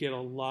 That's where you get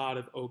a lot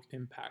of oak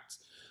impacts.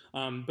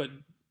 But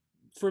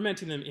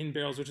fermenting them in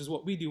barrels, which is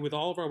what we do with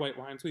all of our white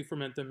wines, we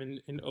ferment them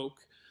in oak,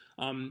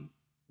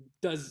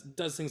 does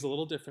things a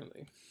little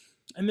differently.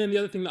 And then the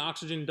other thing the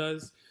oxygen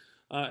does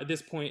at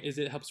this point is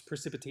it helps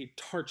precipitate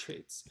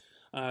tartrates.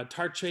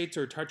 Tartrates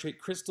or tartrate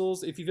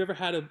crystals. If you've ever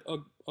had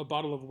a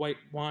bottle of white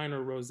wine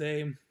or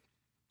rosé and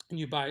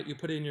you buy it, you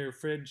put it in your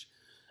fridge,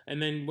 and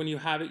then when you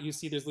have it, you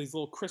see there's these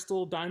little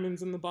crystal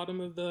diamonds in the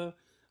bottom of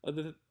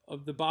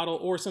the bottle,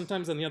 or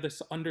sometimes on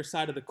the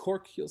underside of the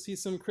cork, you'll see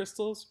some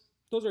crystals.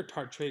 Those are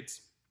tartrates.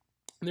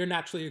 They're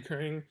naturally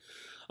occurring,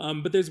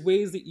 but there's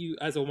ways that you,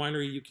 as a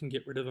winery, you can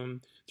get rid of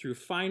them through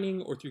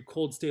fining or through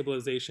cold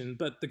stabilization.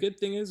 But the good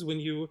thing is when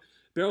you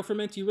barrel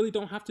ferment, you really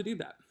don't have to do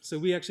that. So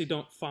we actually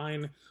don't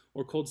fine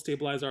or cold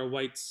stabilize our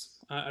whites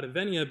at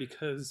Avennia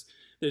because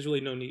there's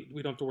really no need.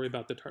 We don't have to worry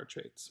about the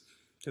tartrates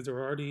because they're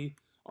already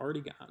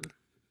gone.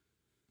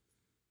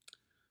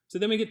 So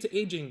then we get to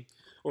aging,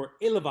 or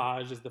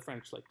élevage, as the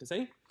French like to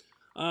say.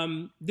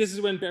 This is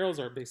when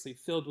barrels are basically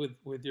filled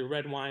with your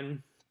red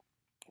wine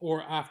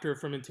or after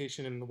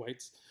fermentation in the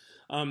whites.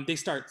 They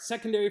start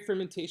secondary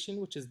fermentation,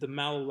 which is the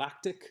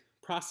malolactic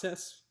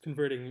process,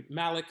 converting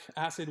malic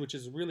acid, which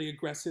is really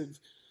aggressive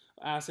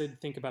acid.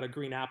 Think about a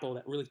green apple,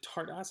 that really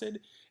tart acid,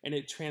 and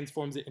it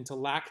transforms it into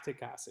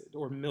lactic acid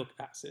or milk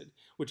acid,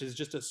 which is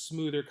just a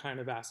smoother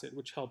kind of acid,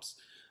 which helps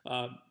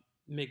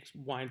make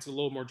wines a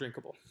little more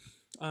drinkable.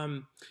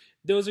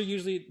 Those are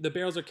usually, the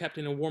barrels are kept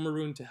in a warmer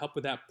room to help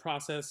with that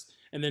process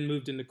and then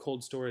moved into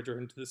cold storage or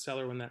into the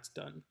cellar when that's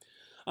done.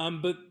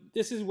 But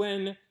this is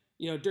when,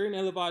 during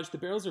élevage, the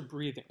barrels are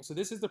breathing. So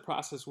this is the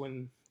process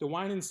when the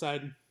wine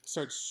inside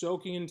starts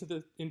soaking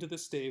into the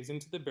staves,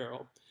 into the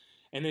barrel,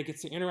 and then it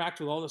gets to interact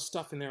with all the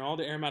stuff in there, all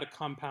the aromatic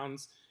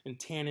compounds and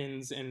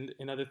tannins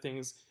and other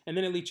things, and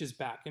then it leaches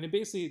back. And it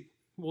basically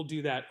will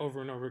do that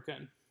over and over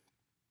again.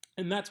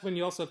 And that's when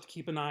you also have to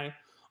keep an eye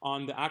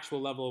on the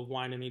actual level of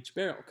wine in each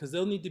barrel, because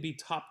they'll need to be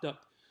topped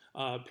up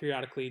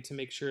periodically to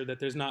make sure that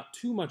there's not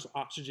too much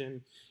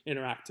oxygen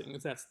interacting.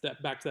 That's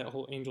that back to that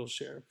whole angel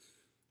share.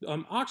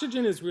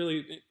 Oxygen is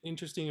really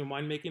interesting in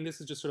winemaking.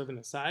 This is just sort of an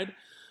aside.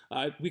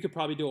 We could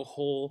probably do a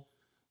whole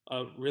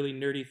really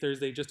nerdy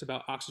Thursday just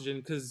about oxygen,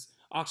 because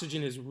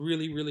oxygen is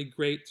really, really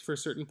great for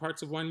certain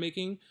parts of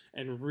winemaking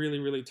and really,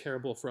 really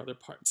terrible for other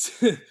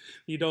parts.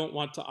 You don't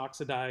want to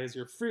oxidize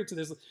your fruits.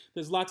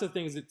 There's lots of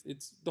things.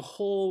 It's the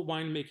whole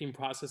winemaking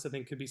process, I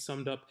think, could be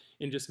summed up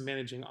in just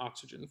managing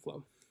oxygen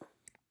flow.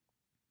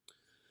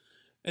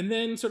 And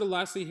then sort of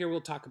lastly here, we'll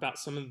talk about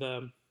some of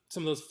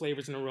those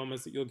flavors and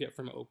aromas that you'll get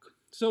from oak.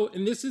 So,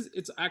 and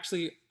it's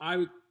actually,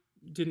 I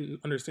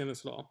didn't understand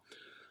this at all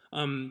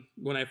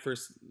when I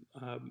first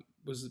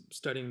was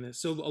studying this.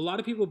 So a lot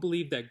of people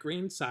believe that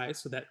grain size,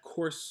 so that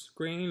coarse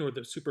grain or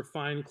the super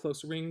fine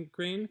close ring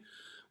grain,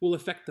 will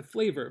affect the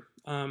flavor.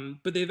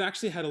 But they've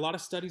actually had a lot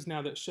of studies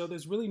now that show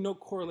there's really no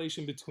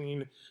correlation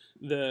between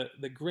the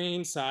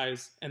grain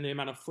size and the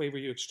amount of flavor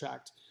you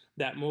extract.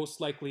 That most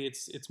likely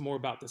it's more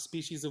about the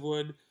species of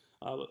wood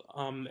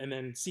and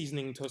then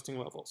seasoning, toasting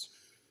levels.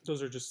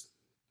 Those are just,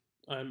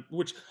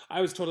 which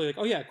I was totally like,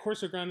 oh yeah,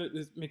 coarser ground,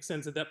 it makes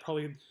sense that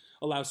probably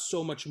allows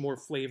so much more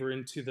flavor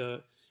into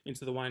the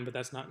wine, but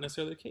that's not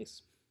necessarily the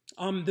case.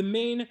 The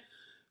main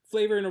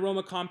flavor and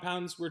aroma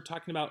compounds we're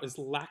talking about is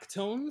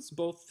lactones,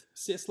 both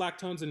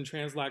cis-lactones and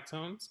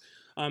trans-lactones.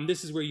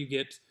 This is where you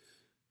get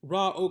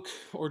raw oak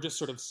or just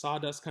sort of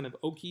sawdust kind of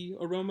oaky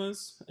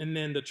aromas. And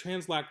then the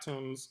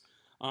trans-lactones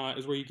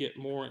is where you get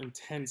more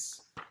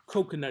intense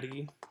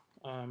coconutty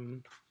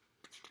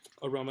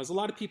aromas. A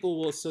lot of people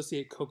will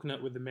associate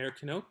coconut with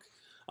American oak,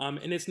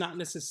 and it's not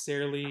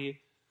necessarily,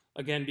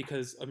 again,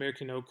 because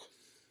American oak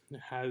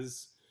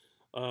has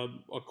a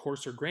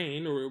coarser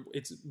grain, or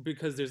it's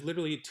because there's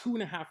literally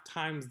 2.5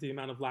 times the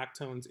amount of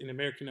lactones in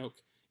American oak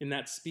in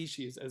that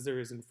species as there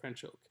is in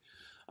French oak.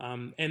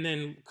 And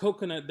then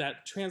coconut,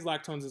 that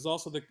trans-lactones is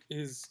also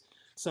is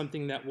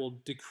something that will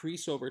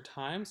decrease over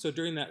time. So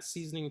during that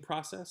seasoning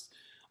process,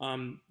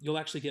 you'll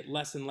actually get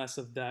less and less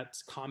of that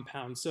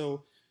compound.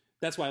 So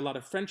that's why a lot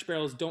of French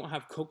barrels don't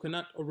have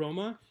coconut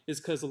aroma, is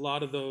because a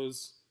lot of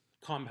those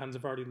compounds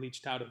have already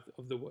leached out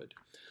of the wood.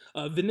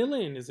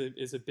 Vanillin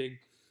is a big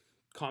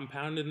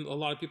compound, and a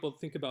lot of people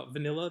think about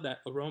vanilla, that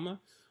aroma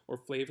or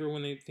flavor,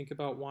 when they think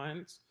about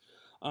wines.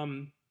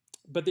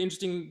 But the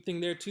interesting thing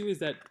there too is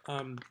that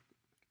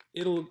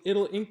it'll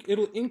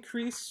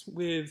increase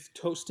with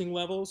toasting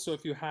levels. So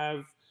if you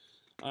have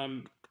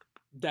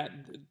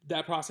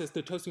that process,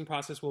 the toasting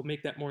process will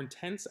make that more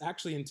intense,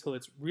 actually, until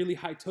it's really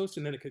high toast,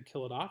 and then it could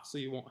kill it off, so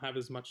you won't have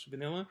as much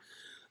vanilla.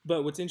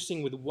 But what's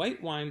interesting with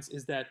white wines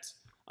is that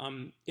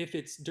if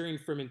it's during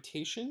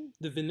fermentation,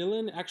 the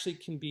vanillin actually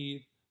can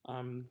be,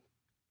 I'm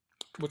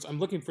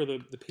looking for the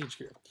page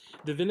here.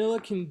 The vanilla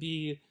can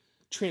be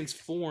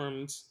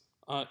transformed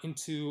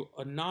into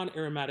a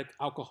non-aromatic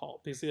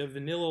alcohol, basically a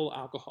vanillyl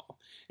alcohol.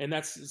 And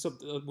that's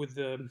with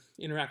the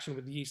interaction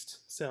with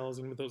yeast cells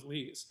and with those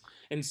leaves.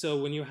 And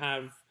so when you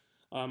have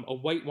a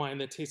white wine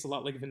that tastes a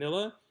lot like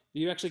vanilla,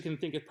 you actually can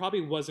think it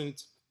probably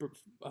wasn't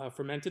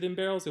fermented in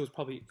barrels, it was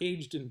probably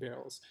aged in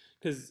barrels,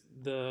 because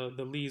the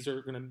leaves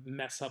are going to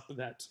mess up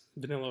that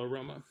vanilla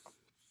aroma.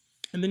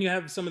 And then you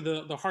have some of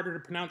the harder to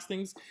pronounce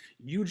things,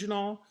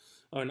 eugenol,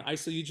 and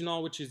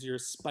isoeugenol, which is your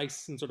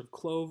spice and sort of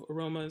clove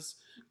aromas,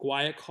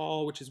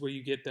 guaiacol, which is where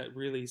you get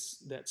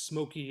that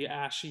smoky,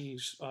 ashy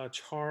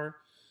char,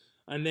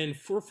 and then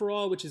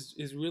furfural, which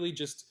is really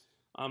just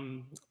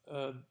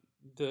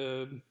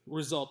the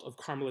result of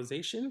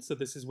caramelization. So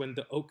this is when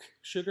the oak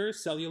sugar,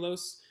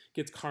 cellulose,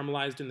 gets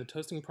caramelized in the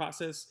toasting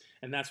process,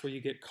 and that's where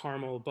you get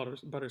caramel,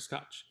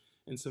 butterscotch,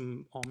 and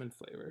some almond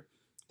flavor.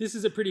 This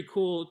is a pretty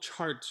cool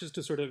chart just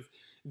to sort of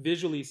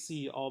visually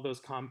see all those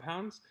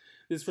compounds.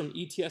 This is from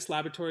ETS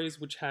Laboratories,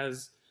 which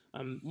has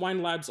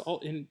wine labs all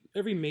in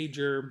every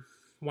major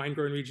wine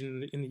growing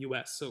region in the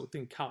US. So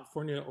think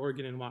California,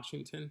 Oregon, and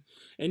Washington.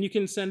 And you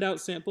can send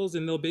out samples,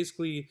 and they'll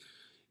basically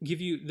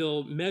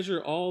they'll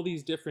measure all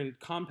these different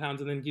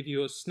compounds and then give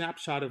you a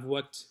snapshot of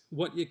what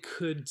it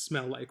could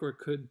smell like or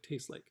could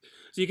taste like.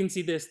 So you can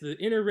see this, the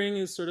inner ring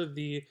is sort of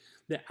the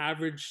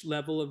average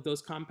level of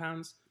those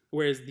compounds,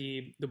 whereas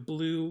the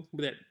blue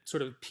that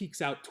sort of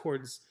peaks out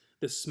towards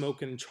the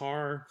smoke and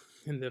char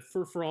and the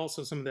furfural,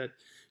 so some of that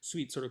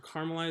sweet sort of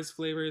caramelized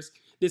flavors.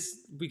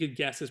 This, we could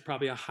guess, is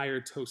probably a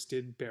higher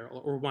toasted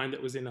barrel, or wine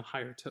that was in a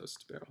higher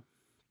toast barrel.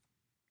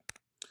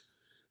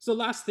 So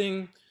last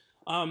thing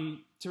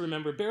to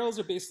remember, barrels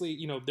are basically,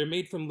 they're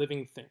made from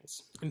living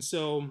things. And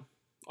so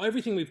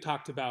everything we've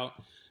talked about,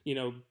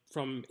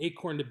 from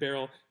acorn to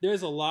barrel,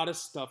 there's a lot of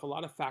stuff, a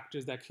lot of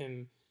factors that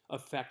can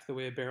affect the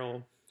way a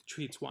barrel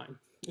treats wine.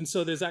 And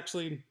so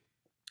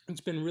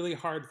it's been really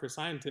hard for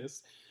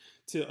scientists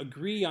to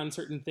agree on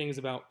certain things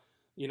about,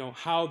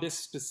 how this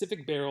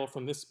specific barrel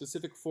from this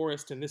specific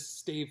forest and this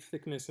stave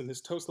thickness and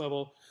this toast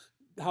level,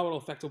 how it'll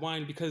affect a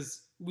wine,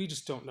 because we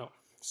just don't know.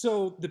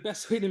 So the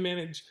best way to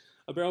manage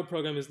a barrel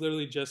program is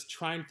literally just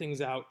trying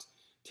things out,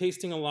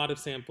 tasting a lot of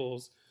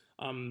samples,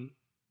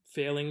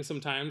 failing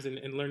sometimes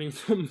and learning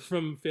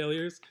from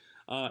failures,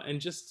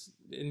 and just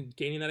in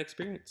gaining that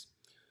experience.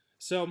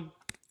 So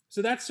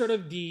so that's sort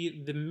of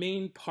the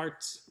main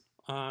part,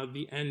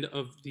 the end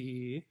of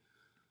the.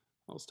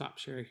 I'll stop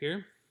share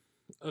here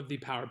of the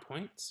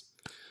PowerPoints.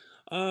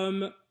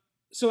 Um,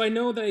 so I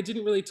know that I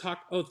didn't really talk.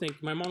 Oh, thank you.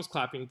 My mom's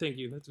clapping. Thank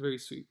you. That's very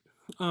sweet.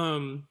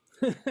 Um,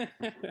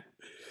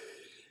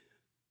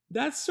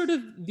 that's sort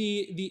of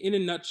the in a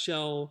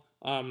nutshell,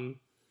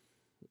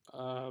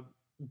 uh,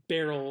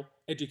 barrel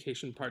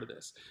education part of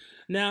this.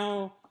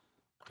 Now,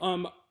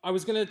 I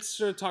was going to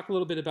sort of talk a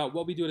little bit about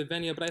what we do at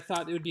Avennia, but I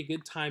thought it would be a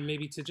good time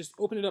maybe to just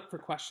open it up for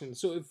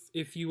questions. So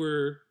if you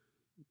were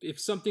if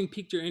something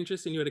piqued your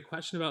interest and you had a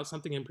question about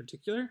something in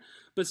particular,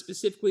 but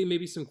specifically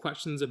maybe some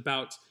questions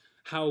about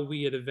how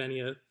we at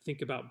Avennia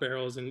think about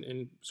barrels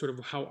and sort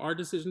of how our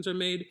decisions are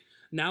made,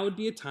 now would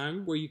be a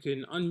time where you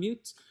can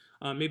unmute,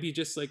 maybe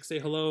just like say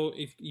hello.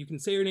 If you can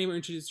say your name or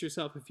introduce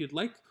yourself if you'd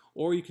like,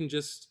 or you can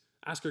just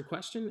ask your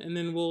question and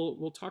then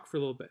we'll talk for a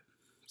little bit.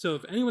 So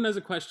if anyone has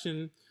a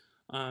question,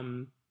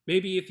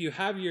 maybe if you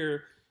have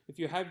your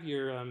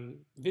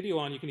video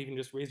on, you can even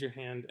just raise your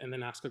hand and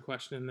then ask a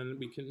question, and then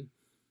we can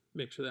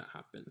make sure that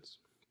happens.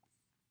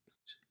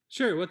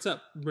 Sure. What's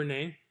up,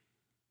 Renee?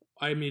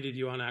 I muted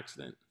you on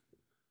accident.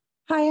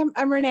 Hi,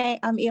 I'm Renee.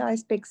 I'm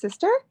Eli's big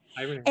sister.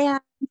 Hi, Renee. And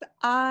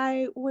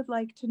I would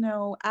like to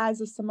know, as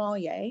a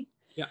sommelier,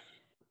 Yeah.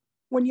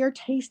 when you're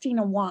tasting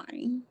a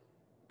wine,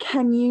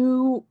 can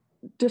you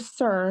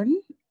discern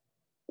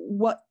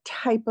what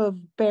type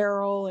of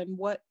barrel and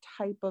what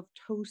type of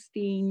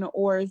toasting,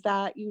 or is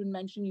that, you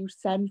mentioned you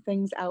send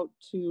things out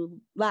to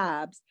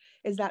labs,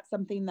 is that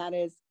something that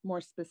is more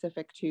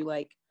specific to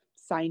like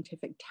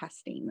scientific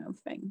testing of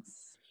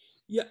things?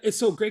 Yeah, it's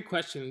so great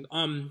question.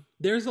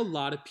 There's a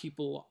lot of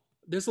people.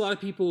 There's a lot of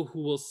people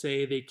who will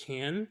say they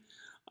can.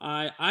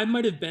 I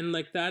might have been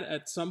like that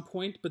at some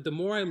point, but the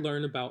more I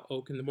learn about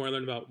oak and the more I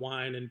learn about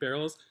wine and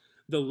barrels,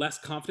 the less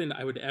confident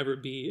I would ever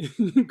be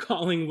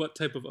calling what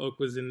type of oak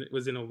was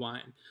in a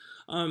wine.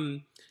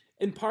 Um,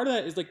 and part of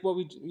that is like what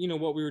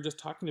we were just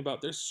talking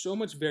about. There's so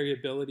much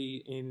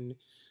variability in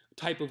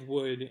type of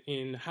wood,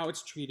 in how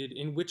it's treated,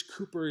 in which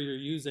cooper you're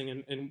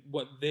using, and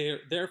what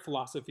their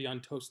philosophy on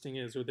toasting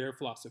is, or their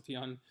philosophy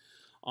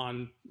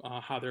on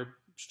how they're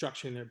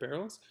structuring their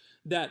barrels.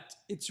 That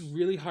it's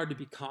really hard to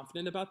be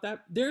confident about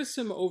that. There's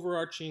some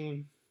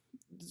overarching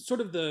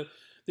sort of the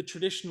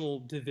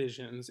traditional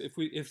divisions.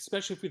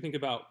 Especially if we think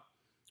about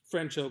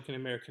French oak and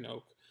American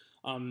oak.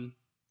 Um,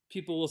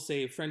 People will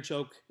say French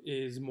oak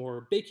is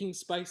more baking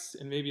spice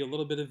and maybe a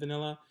little bit of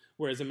vanilla,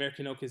 whereas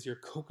American oak is your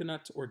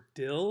coconut or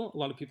dill. A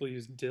lot of people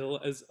use dill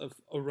as a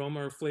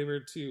aroma or flavor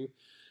to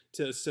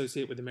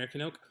associate with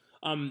American oak.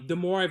 The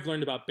more I've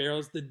learned about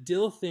barrels, the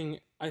dill thing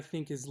I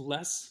think is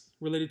less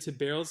related to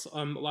barrels.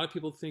 A lot of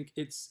people think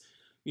it's,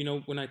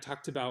 when I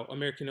talked about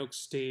American oak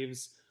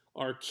staves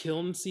are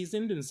kiln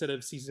seasoned instead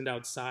of seasoned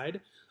outside.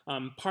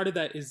 Part of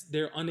that is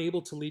they're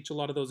unable to leach a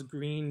lot of those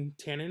green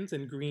tannins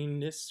and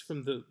greenness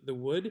from the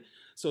wood.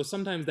 So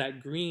sometimes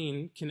that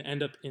green can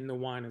end up in the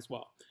wine as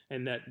well.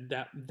 And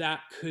that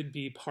could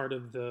be part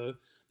of the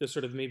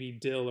sort of maybe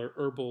dill or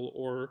herbal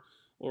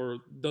or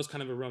those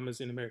kind of aromas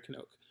in American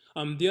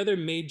oak. The other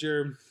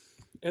major,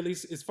 at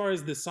least as far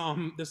as the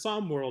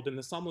somm world and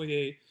the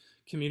sommelier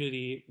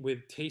community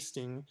with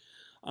tasting,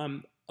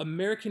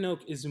 American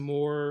oak is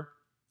more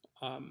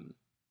um,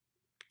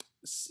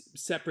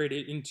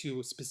 separated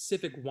into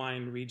specific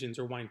wine regions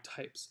or wine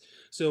types.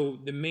 So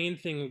the main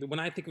thing, when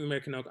I think of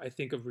American oak, I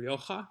think of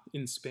Rioja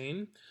in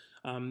Spain,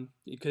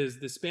 because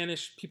the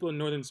Spanish people in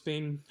northern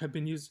Spain have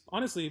been used.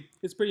 Honestly,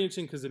 it's pretty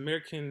interesting because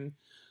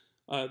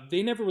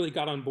they never really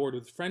got on board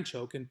with French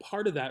oak, and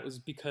part of that was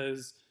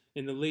because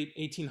in the late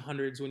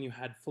 1800s, when you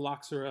had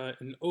phylloxera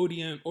and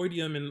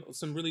oidium and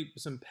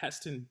some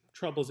pest and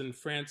troubles in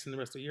France and the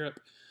rest of Europe,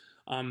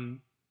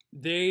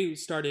 they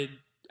started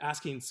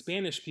asking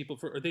Spanish people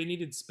or they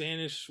needed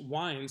Spanish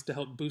wines to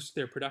help boost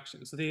their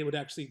production. So they would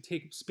actually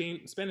take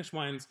Spanish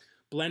wines,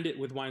 blend it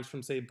with wines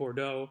from, say,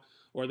 Bordeaux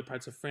or other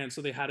parts of France,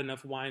 so they had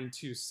enough wine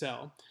to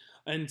sell.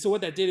 And so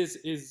what that did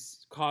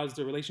is caused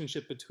a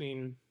relationship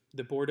between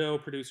the Bordeaux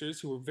producers,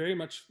 who were very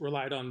much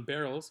relied on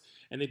barrels,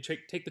 and they'd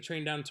take the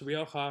train down to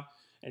Rioja,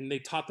 and they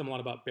taught them a lot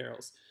about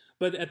barrels.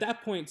 But at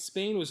that point,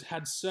 Spain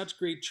had such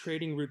great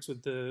trading routes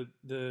with the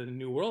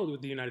New World,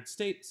 with the United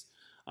States,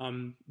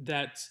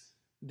 that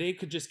they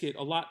could just get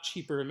a lot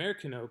cheaper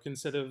American oak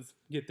instead of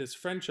get this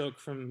French oak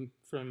from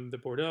the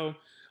Bordeaux,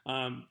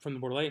 from the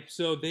Bordelais.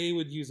 So they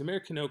would use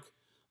American oak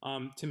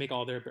to make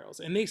all their barrels,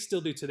 and they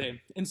still do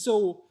today. And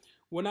so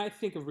when I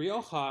think of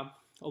Rioja,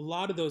 a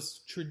lot of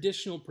those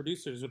traditional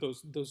producers, or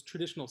those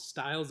traditional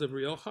styles of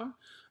Rioja,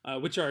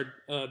 which are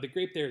the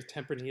grape there is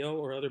Tempranillo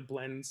or other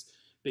blends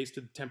based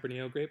with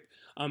Tempranillo grape,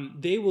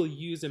 they will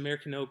use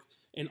American oak,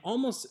 and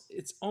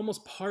it's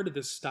almost part of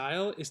the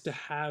style is to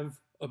have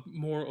a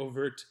more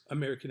overt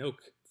American oak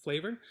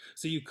flavor.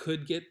 So you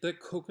could get the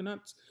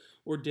coconut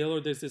or dill, or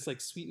there's this like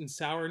sweet and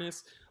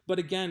sourness. But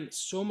again,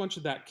 so much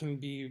of that can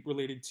be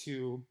related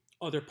to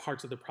other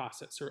parts of the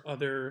process or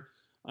other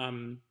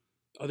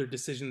other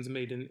decisions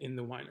made in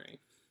the winery.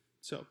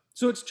 So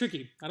it's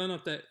tricky. I don't know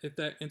if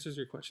that answers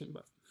your question,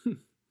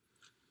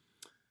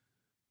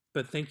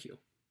 but thank you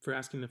for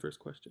asking the first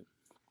question.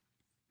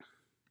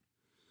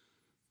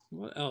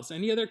 What else?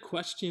 Any other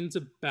questions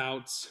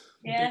about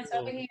Yes,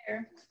 barrel? over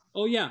here.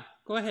 Oh yeah,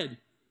 go ahead.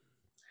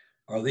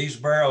 Are these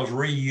barrels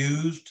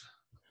reused?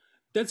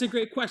 That's a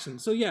great question.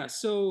 So yeah,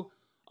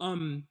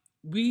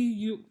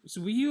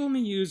 we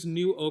only use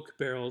new oak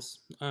barrels.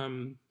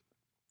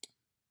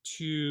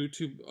 To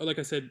like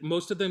I said,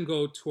 most of them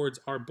go towards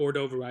our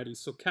Bordeaux varieties.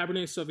 So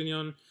Cabernet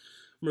Sauvignon,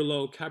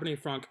 Merlot, Cabernet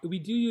Franc. We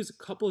do use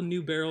a couple of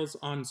new barrels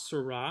on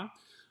Syrah,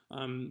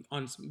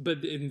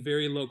 but in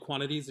very low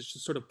quantities. It's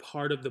just sort of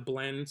part of the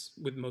blend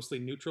with mostly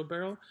neutral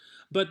barrel.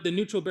 But the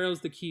neutral barrel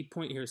is the key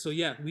point here. So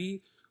yeah,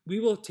 we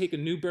will take a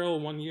new barrel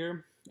 1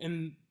 year,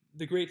 and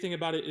the great thing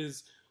about it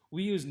is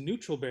we use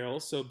neutral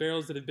barrels, so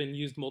barrels that have been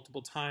used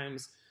multiple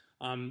times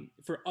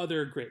for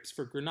other grapes,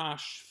 for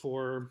Grenache,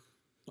 for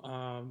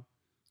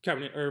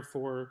Cabernet, or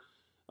for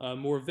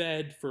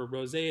Mourvedre, for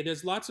Rosé.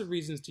 There's lots of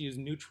reasons to use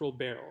neutral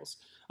barrels.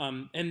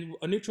 And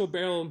a neutral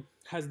barrel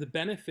has the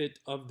benefit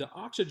of the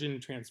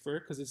oxygen transfer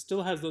because it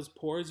still has those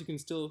pores. You can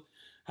still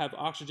have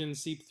oxygen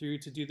seep through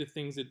to do the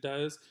things it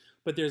does,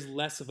 but there's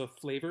less of a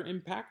flavor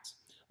impact.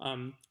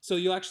 So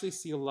you'll actually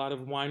see a lot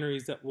of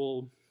wineries that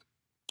will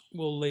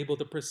label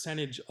the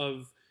percentage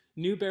of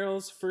new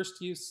barrels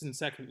first use and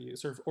second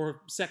use,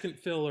 or second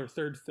fill or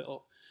third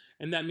fill,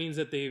 and that means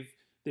that they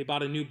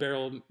bought a new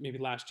barrel maybe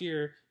last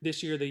year.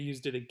 This year they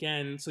used it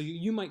again, so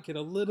you might get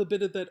a little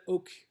bit of that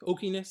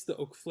oakiness, the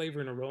oak flavor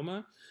and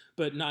aroma,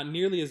 but not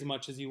nearly as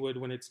much as you would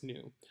when it's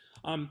new.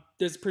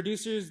 There's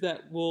producers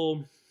that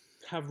will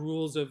have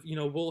rules of,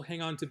 we'll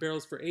hang on to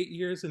barrels for 8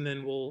 years and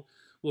then we'll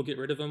get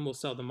rid of them, we'll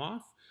sell them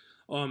off.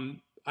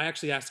 I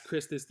actually asked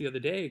Chris this the other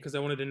day because I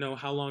wanted to know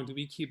how long do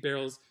we keep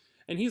barrels,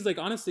 and he's like,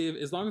 honestly,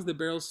 as long as the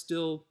barrel's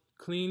still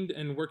cleaned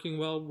and working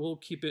well, we'll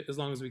keep it as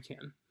long as we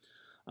can.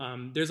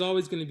 There's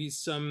always going to be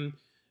some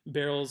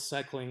barrels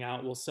cycling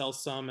out. We'll sell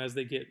some as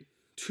they get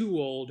too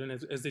old and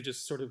as they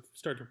just sort of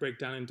start to break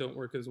down and don't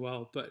work as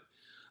well. But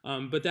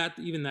that,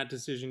 even that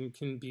decision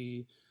can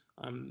be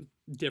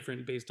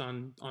different based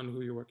on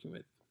who you're working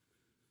with.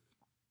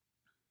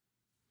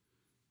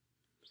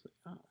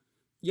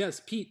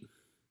 Yes, Pete.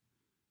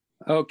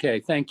 Okay,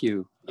 thank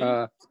you.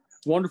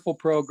 Wonderful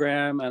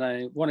program, and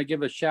I want to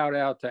give a shout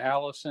out to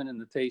Allison in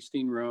the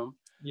tasting room.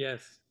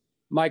 Yes.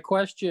 My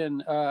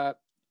question,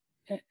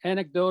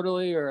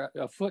 anecdotally or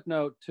a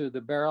footnote to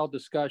the barrel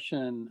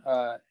discussion,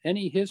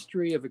 any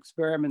history of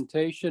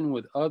experimentation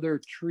with other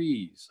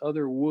trees,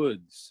 other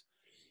woods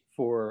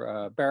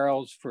for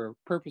barrels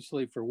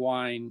purposely for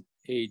wine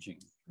aging?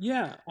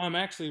 Yeah, I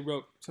actually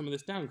wrote some of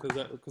this down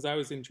because I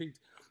was intrigued.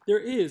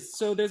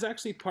 There's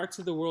actually parts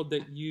of the world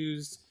that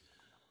use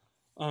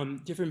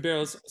different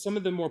barrels. Some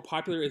of the more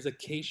popular is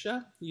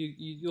acacia.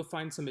 You'll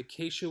find some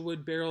acacia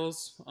wood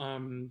barrels,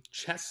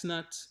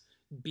 chestnut,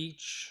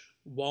 beech,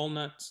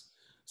 walnut.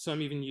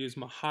 Some even use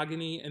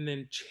mahogany, and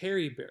then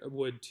cherry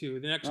wood too.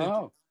 And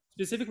actually,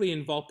 specifically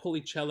in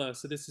Valpolicella.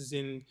 So this is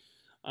in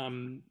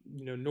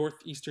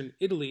northeastern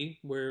Italy,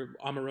 where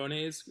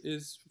Amarone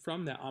is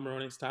from, that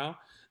Amarone style.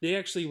 They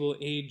actually will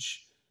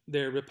age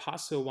their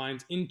Ripasso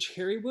wines in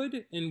cherry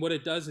wood, and what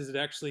it does is it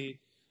actually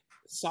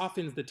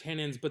softens the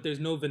tannins, but there's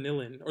no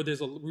vanillin, or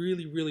there's a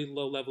really, really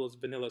low level of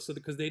vanilla. So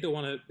because they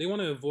want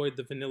to avoid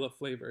the vanilla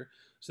flavor,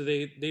 so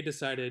they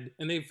decided,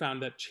 and they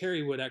found that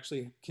cherry wood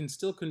actually can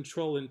still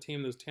control and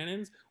tame those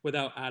tannins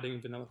without adding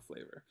vanilla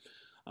flavor.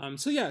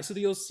 So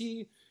you'll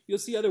see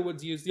other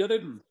woods used. The other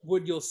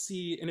wood you'll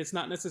see, and it's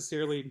not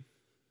necessarily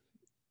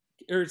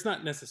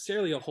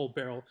a whole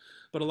barrel,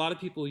 but a lot of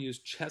people use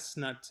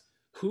chestnut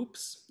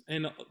hoops,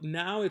 and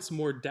now it's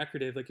more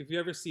decorative. Like if you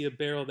ever see a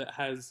barrel that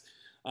has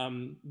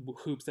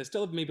hoops that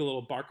still have maybe a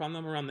little bark on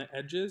them around the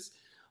edges,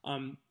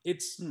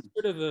 it's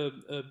sort of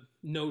a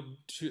nod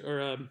to, or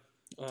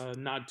a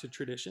nod to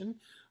tradition.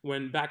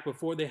 When back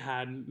before they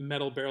had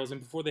metal barrels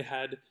and before they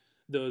had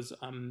those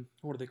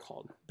what are they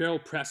called, barrel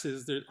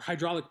presses, the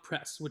hydraulic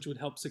press, which would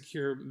help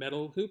secure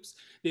metal hoops,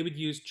 they would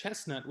use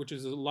chestnut, which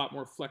is a lot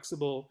more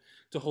flexible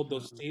to hold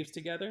those staves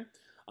together.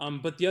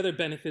 But the other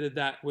benefit of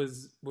that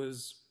was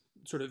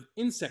sort of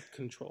insect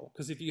control,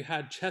 because if you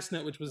had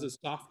chestnut, which was a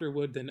softer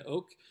wood than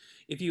oak,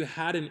 if you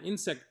had an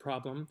insect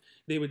problem,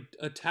 they would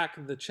attack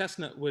the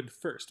chestnut wood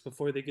first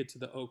before they get to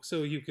the oak.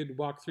 So you could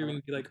walk through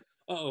and be like,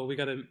 oh, we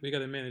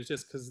gotta manage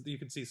this, because you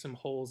could see some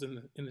holes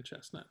in the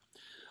chestnut.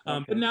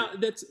 But now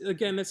that's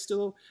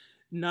still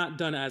not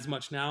done as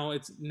much now.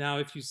 It's now,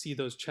 if you see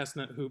those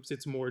chestnut hoops,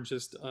 it's more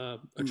just a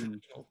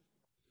traditional.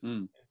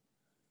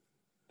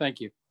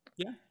 Thank you.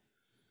 Yeah.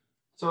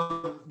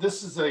 So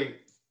this is a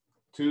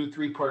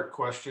 2-3-part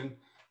question.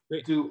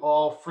 Great. Do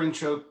all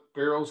French oak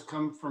barrels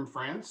come from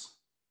France?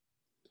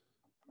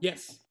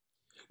 Yes.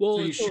 Well,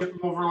 so you ship them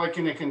over like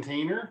in a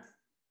container?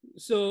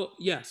 So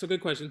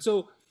good question.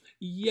 So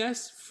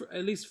yes,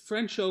 at least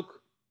French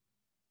oak.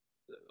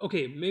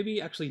 Okay,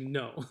 maybe actually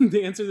no.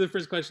 The answer to the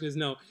first question is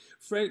no.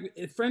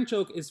 French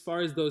oak, as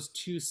far as those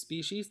two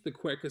species, the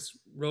Quercus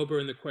robur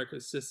and the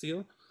Quercus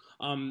sicile,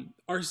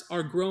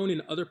 are grown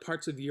in other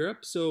parts of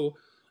Europe. So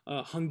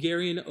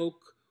Hungarian oak,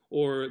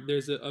 or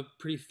there's a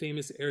pretty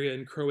famous area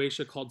in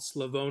Croatia called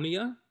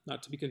Slavonia,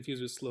 not to be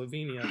confused with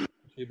Slovenia,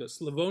 but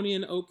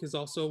Slavonian oak is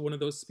also one of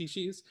those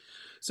species.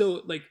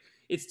 So like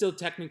it's still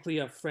technically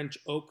a French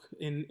oak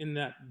in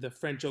that the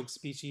French oak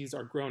species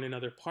are grown in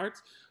other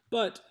parts,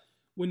 but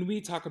when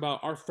we talk about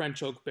our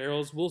French oak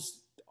barrels,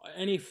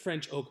 any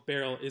French oak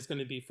barrel is going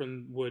to be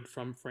from wood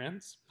from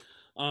France.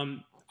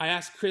 I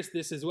asked Chris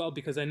this as well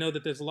because I know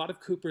that there's a lot of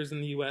coopers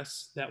in the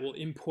U.S. that will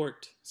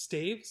import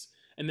staves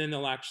and then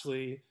they'll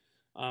actually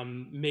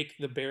make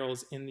the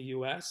barrels in the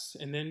U.S.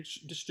 and then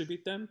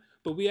distribute them.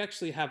 But we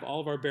actually have all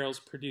of our barrels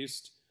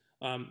produced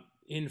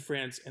in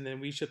France and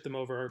then we ship them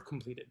over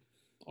completed,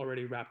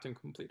 already wrapped and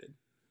completed.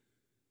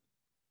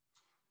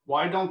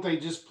 Why don't they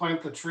just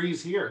plant the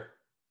trees here?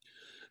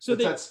 So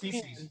It's that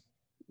species.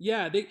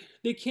 Yeah,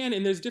 they can,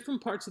 and there's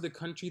different parts of the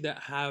country that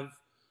have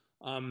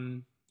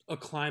a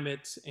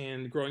climate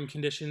and growing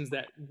conditions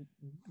that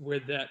where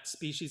that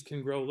species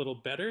can grow a little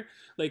better.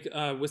 Like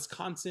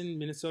Wisconsin,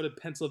 Minnesota,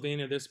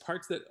 Pennsylvania, there's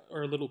parts that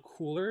are a little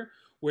cooler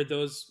where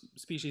those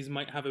species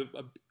might have a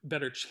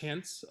better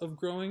chance of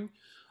growing.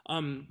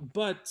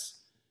 But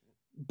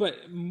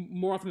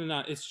more often than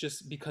not, it's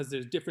just because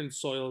there's different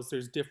soils,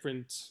 there's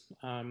different.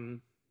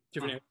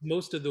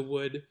 Most of the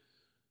wood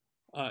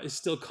is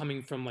still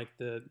coming from like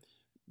the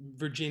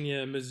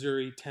Virginia,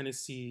 Missouri,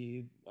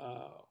 Tennessee,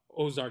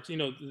 Ozarks,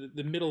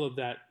 the middle of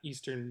that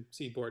eastern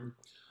seaboard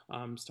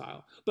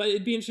style. But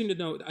it'd be interesting to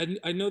know.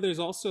 I know there's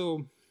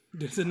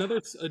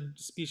another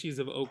species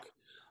of oak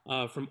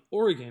from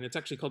Oregon. It's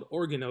actually called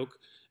Oregon oak.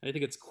 I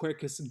think it's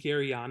Quercus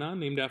garryana,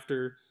 named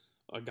after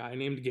a guy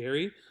named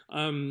Gary.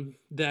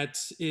 That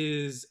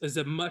is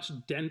a much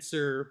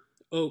denser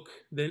oak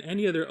than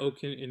any other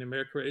oak in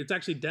America. It's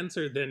actually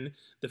denser than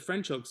the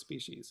French oak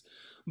species,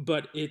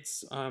 but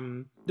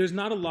there's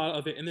not a lot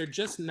of it, and they're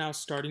just now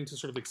starting to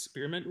sort of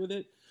experiment with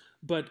it.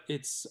 But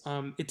it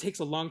takes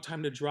a long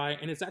time to dry,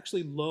 and it's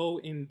actually low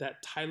in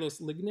that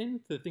tylose lignin,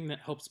 the thing that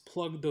helps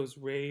plug those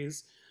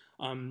rays.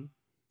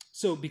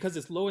 So because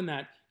it's low in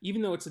that,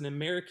 even though it's an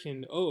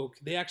American oak,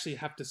 they actually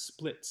have to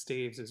split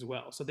staves as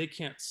well. So they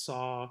can't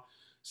saw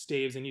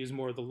staves and use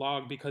more of the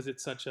log because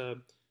it's such a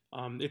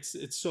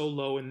it's so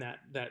low in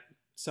that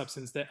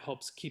substance that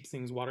helps keep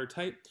things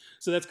watertight.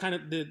 So that's kind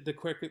of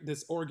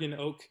this Oregon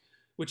oak,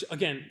 which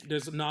again,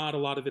 there's not a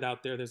lot of it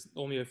out there. There's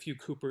only a few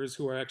coopers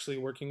who are actually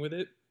working with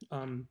it.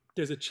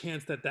 There's a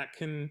chance that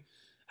can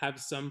have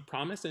some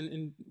promise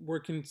and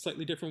work in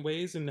slightly different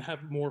ways and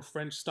have more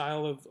French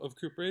style of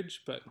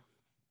cooperage, but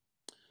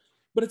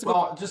it's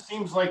it just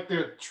seems like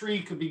the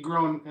tree could be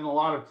grown in a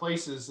lot of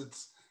places. It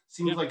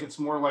seems like it's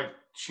more like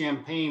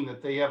champagne,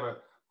 that they have a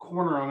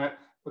corner on it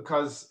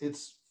because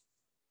it's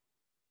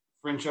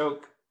French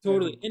oak.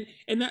 Totally.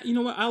 And that,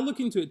 what, I'll look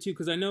into it too,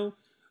 because I know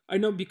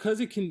because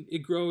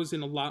it grows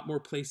in a lot more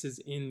places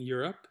in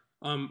Europe.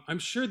 I'm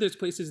sure there's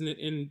places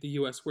in the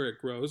US where it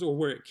grows or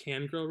where it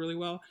can grow really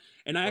well.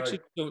 And I actually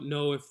don't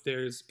know if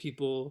there's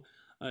people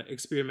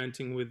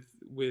experimenting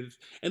with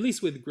at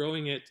least with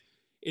growing it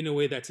in a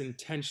way that's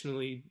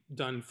intentionally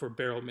done for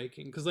barrel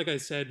making. Because like I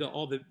said,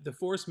 all the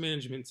forest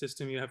management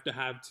system you have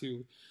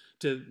to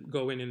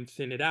go in and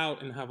thin it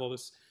out and have all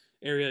this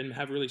area and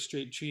have really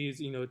straight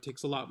trees, it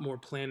takes a lot more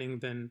planning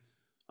than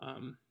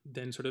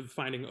sort of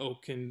finding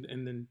oak and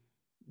then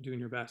doing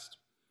your best.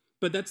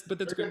 But that's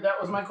great. That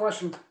was my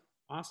question.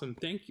 Awesome,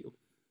 thank you.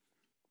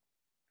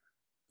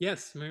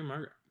 Yes, Mary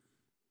Margaret.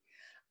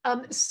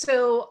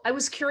 So I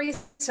was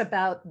curious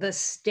about the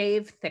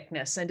stave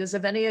thickness, and does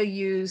Avennia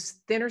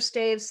use thinner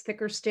staves,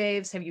 thicker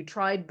staves? Have you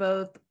tried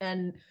both?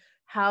 And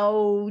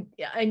how,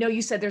 I know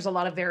you said there's a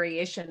lot of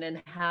variation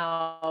in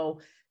how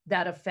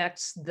that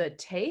affects the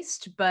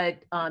taste,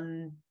 but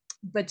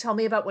tell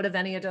me about what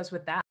Avennia does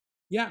with that.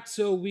 Yeah,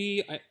 so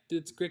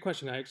it's a great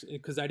question,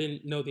 because I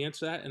didn't know the answer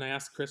to that, and I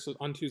asked Chris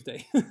on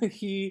Tuesday.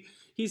 he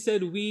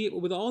said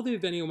with all the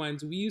Avennia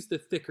wines, we use the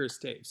thicker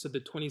stave, so the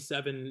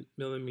 27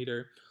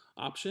 millimeter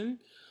option,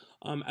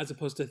 as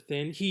opposed to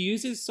thin. He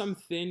uses some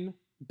thin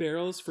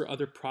barrels for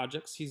other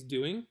projects he's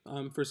doing,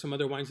 for some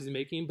other wines he's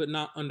making, but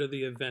not under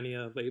the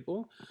Avennia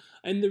label.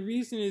 And the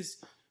reason is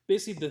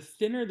basically the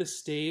thinner the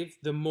stave,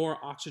 the more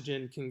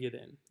oxygen can get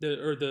in,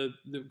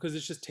 because it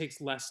just takes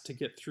less to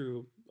get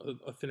through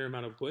a thinner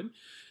amount of wood.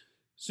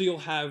 So you'll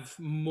have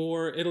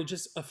more, it'll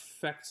just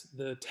affect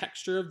the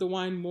texture of the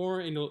wine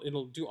more, and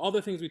it'll do all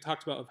the things we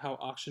talked about of how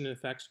oxygen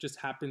effects just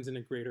happens in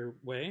a greater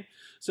way.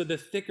 So the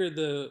thicker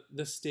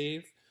the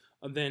stave,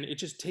 then it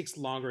just takes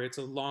longer. It's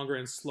a longer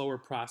and slower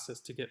process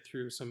to get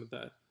through some of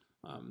the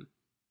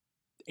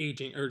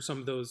aging or some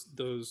of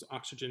those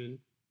oxygen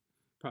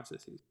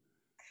processes.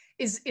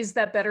 Is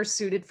that better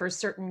suited for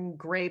certain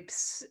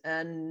grapes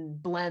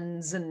and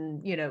blends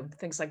and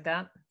things like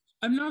that?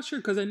 I'm not sure,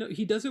 because I know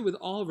he does it with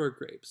all of our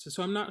grapes,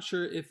 so I'm not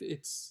sure if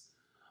it's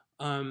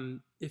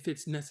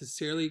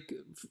necessarily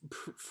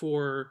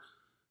for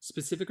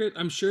specific grape.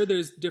 I'm sure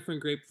there's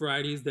different grape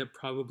varieties that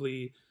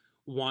probably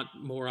want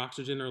more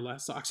oxygen or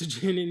less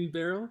oxygen in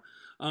barrel.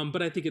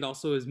 But I think it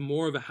also is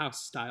more of a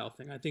house style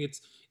thing. I think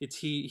it's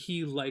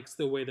he likes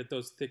the way that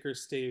those thicker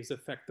staves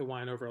affect the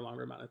wine over a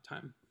longer amount of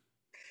time.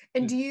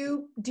 And do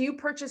you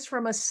purchase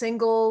from a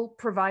single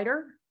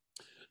provider?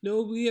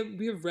 No, we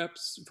have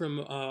reps from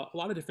a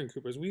lot of different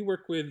coopers. We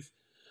work with,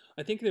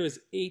 I think there's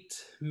 8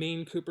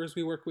 main coopers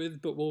we work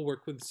with, but we'll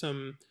work with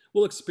some.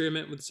 We'll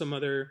experiment with some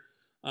other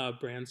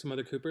brands, some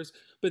other coopers,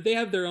 but they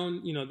have their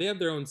own. They have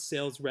their own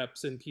sales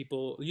reps and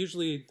people.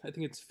 Usually, I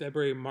think it's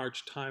February,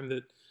 March time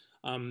that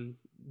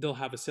they'll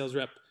have a sales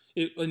rep.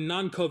 In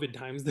non-COVID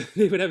times,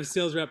 they would have a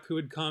sales rep who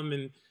would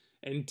come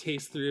and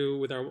taste through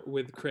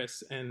with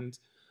Chris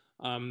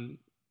um,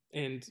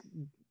 and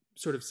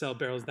sort of sell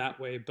barrels that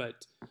way.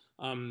 But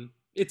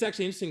it's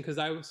actually interesting because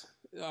I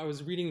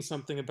was reading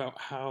something about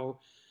how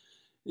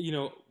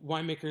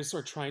winemakers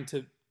are trying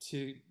to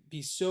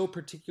be so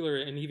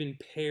particular and even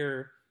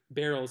pair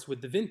barrels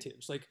with the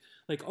vintage, like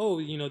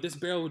oh, this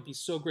barrel would be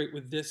so great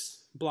with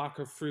this block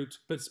of fruit,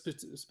 but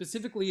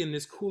specifically in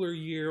this cooler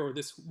year or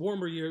this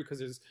warmer year because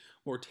there's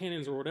more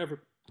tannins or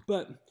whatever.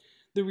 But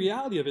the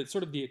reality of it,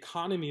 sort of the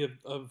economy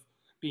of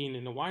being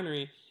in a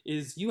winery,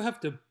 is you have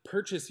to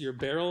purchase your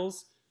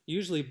barrels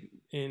usually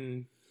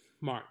in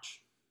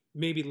March,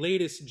 maybe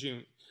latest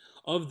June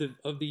of the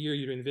year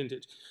you're doing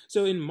vintage.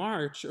 So in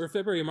March or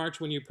February,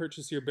 March, when you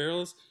purchase your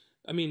barrels,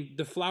 I mean,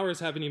 the flowers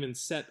haven't even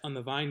set on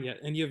the vine yet,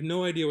 and you have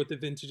no idea what the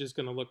vintage is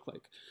going to look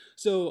like.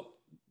 So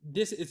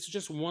it's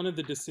just one of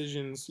the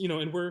decisions,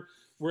 and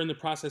we're in the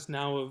process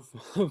now of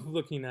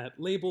looking at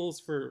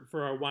labels for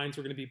our wines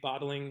we're going to be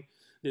bottling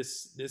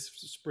this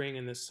spring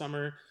and this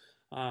summer,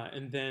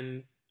 and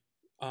then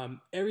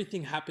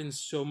everything happens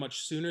so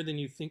much sooner than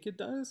you think it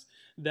does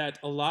that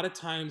a lot of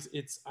times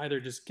it's either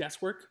just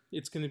guesswork.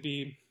 It's going to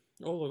be,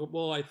 oh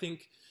well, I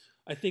think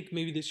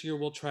maybe this year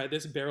we'll try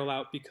this barrel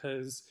out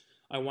because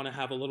I want to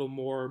have a little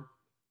more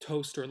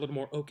toast or a little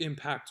more oak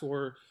impact,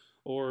 or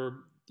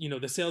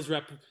the sales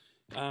rep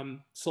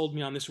sold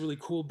me on this really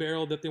cool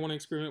barrel that they want to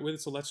experiment with,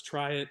 so let's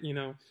try it.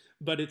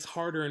 But it's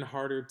harder and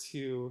harder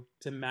to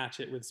match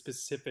it with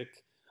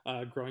specific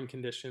growing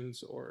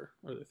conditions or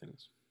other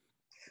things.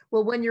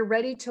 Well, when you're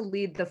ready to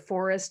lead the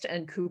Forest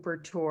and Cooper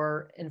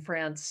tour in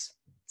France,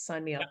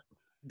 sign me up.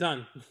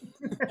 Done.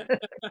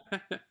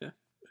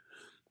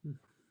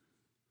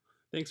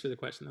 Thanks for the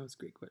question. That was a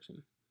great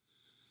question.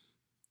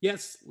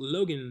 Yes,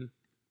 Logan.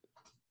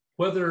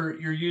 Whether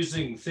you're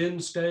using thin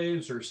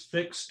staves or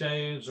thick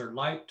staves or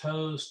light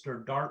toast or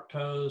dark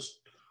toast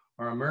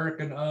or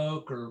American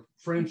oak or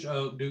French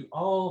oak, do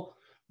all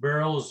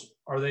barrels,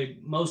 are they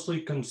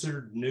mostly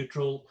considered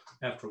neutral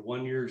after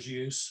 1 year's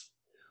use?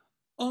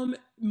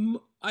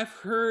 I've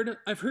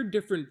heard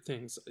different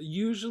things.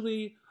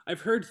 Usually,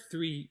 I've heard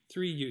three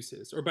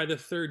uses, or by the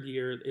 3rd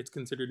year, it's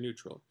considered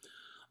neutral.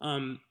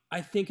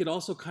 I think it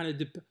also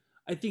kind of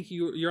I think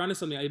you're onto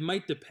something. It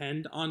might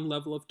depend on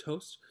level of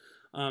toast,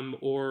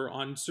 or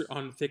on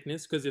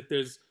thickness, because if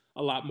there's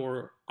a lot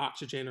more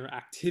oxygen or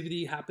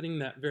activity happening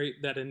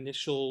that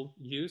initial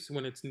use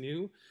when it's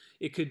new,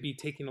 it could be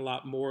taking a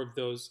lot more of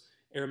those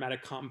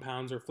aromatic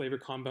compounds or flavor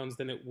compounds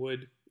than it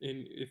would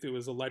if it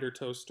was a lighter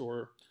toast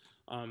or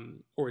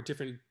a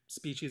different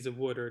species of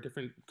wood or a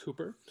different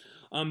cooper.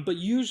 But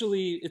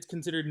usually it's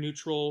considered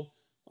neutral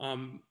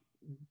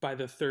by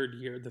the 3rd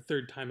year, the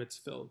 3rd time it's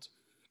filled.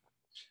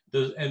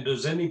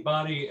 Does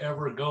anybody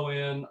ever go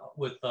in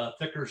with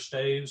thicker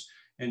staves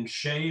and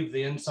shave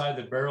the inside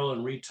of the barrel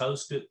and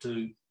retoast it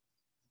to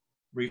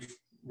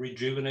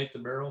rejuvenate the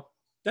barrel?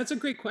 That's a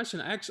great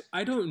question.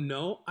 I don't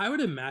know. I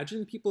would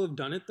imagine people have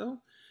done it though.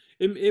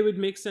 It would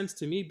make sense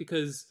to me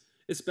because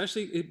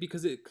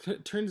because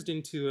it turns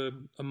into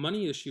a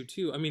money issue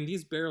too. I mean,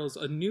 these barrels,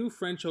 a new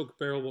French oak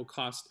barrel will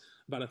cost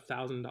about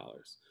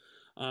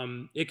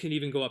 $1,000. It can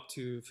even go up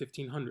to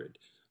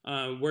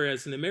 $1,500.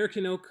 Whereas an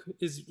American oak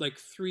is like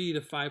 $300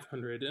 to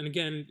 $500. And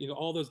again,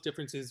 all those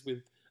differences with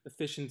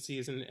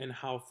efficiencies and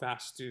how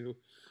fast do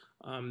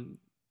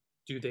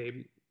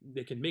they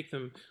can make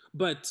them.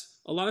 But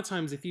a lot of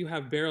times if you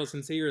have barrels,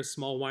 and say you're a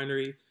small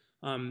winery,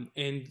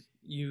 and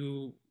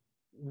you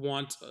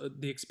want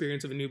the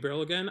experience of a new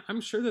barrel again,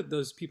 I'm sure that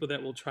those people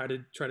that will try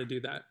to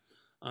do that.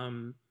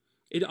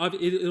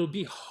 It'll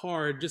be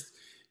hard, just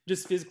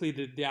physically,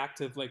 the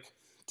act of like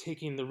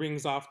taking the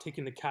rings off,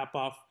 taking the cap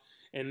off,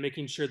 and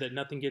making sure that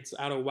nothing gets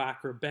out of whack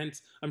or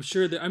bent. I'm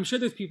sure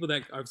there's people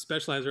that are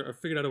specialized or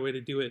figured out a way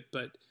to do it,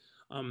 but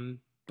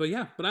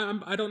yeah, but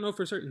I don't know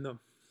for certain though.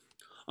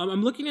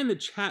 I'm looking in the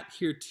chat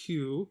here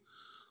too,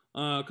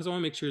 because I want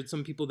to make sure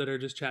some people that are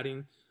just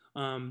chatting.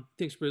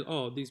 Thanks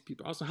for these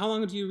people. Also, how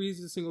long do you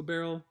reuse a single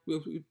barrel?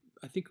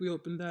 I think we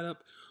opened that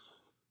up.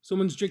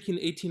 Someone's drinking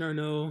 18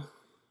 Arnaud.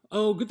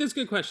 Oh, good. That's a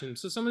good question.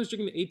 So someone's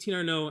drinking the 18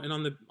 Arnaud, and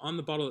on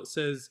the bottle it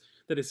says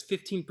that it's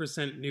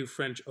 15% new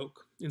French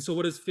oak. And so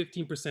what does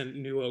 15%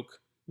 new oak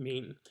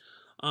mean?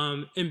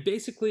 And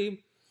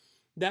basically,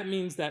 that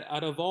means that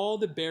out of all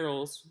the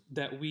barrels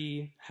that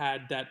we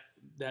had that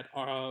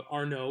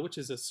Arnaud, which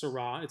is a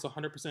Syrah. It's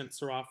 100%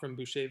 Syrah from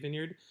Boucher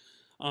Vineyard.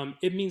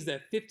 It means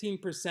that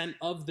 15%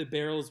 of the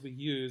barrels we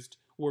used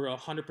were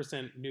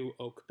 100% new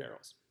oak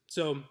barrels.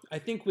 So I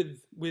think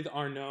with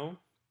Arnaud,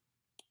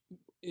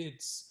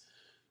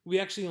 we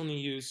actually only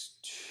use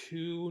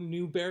 2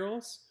 new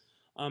barrels.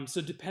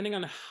 So depending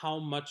on how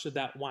much of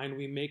that wine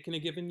we make in a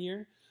given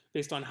year,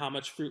 based on how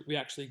much fruit we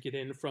actually get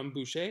in from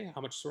Boucher,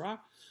 how much Syrah,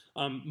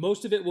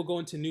 most of it will go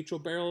into neutral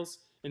barrels.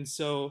 And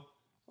so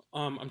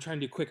I'm trying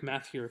to do quick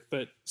math here,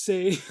 but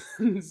say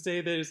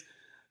say there's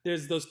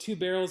those 2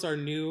 barrels are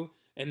new,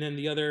 and then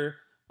the other,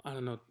 I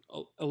don't know,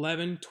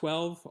 11,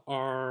 12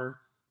 are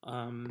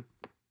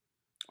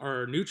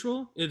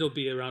neutral. It'll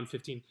be around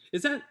 15.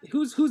 Is that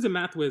who's the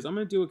math whiz? I'm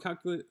gonna do a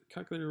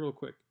calculator real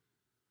quick.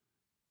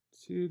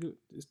 2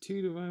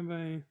 divided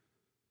by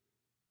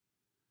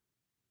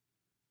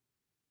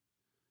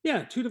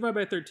 2 divided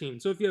by 13.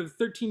 So if you have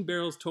 13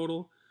 barrels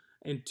total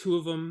and 2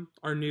 of them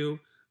are new,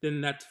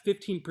 then that's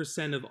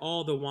 15% of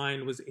all the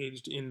wine was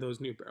aged in those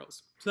new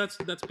barrels. So that's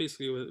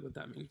basically what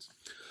that means.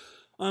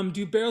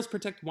 Do barrels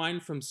protect wine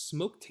from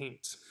smoke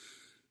taint?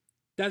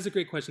 That's a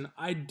great question.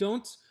 I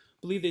don't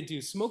believe they do.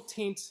 Smoke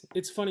taint,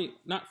 it's funny,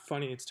 not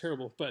funny, it's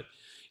terrible, but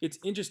it's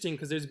interesting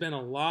because there's been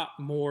a lot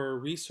more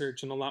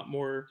research and a lot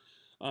more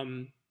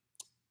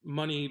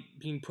money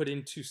being put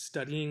into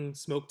studying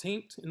smoke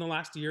taint in the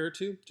last year or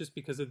two, just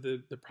because of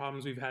the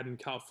problems we've had in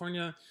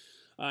California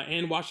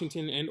and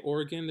Washington and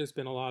Oregon. There's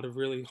been a lot of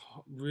really,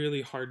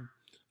 really hard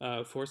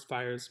forest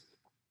fires.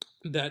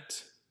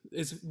 That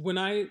is, when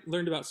I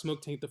learned about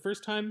smoke taint the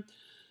first time,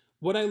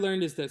 what I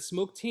learned is that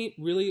smoke taint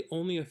really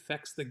only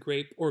affects the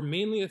grape, or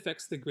mainly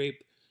affects the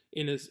grape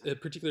in a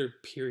particular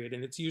period,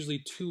 and it's usually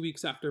 2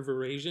 weeks after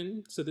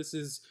veraison. So this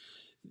is,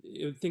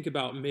 think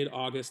about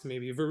mid-August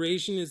maybe.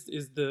 Veraison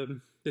is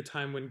the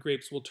time when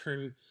grapes will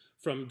turn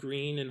from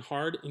green and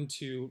hard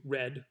into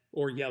red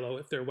or yellow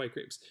if they're white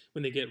grapes,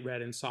 when they get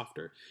red and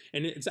softer.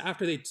 And it's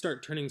after they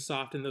start turning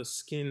soft and those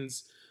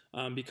skins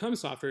become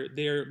softer,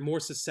 they're more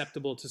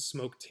susceptible to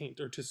smoke taint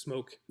or to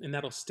smoke, and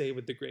that'll stay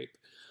with the grape.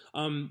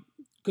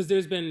 Because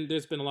there's been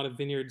a lot of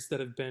vineyards that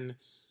have been,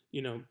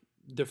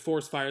 the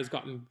forest fire has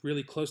gotten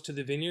really close to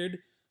the vineyard,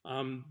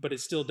 but it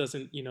still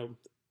doesn't,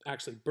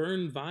 actually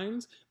burn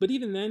vines. But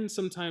even then,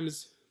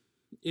 sometimes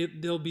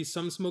there'll be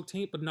some smoke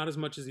taint, but not as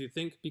much as you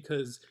think,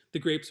 because the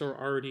grapes are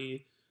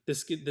already, the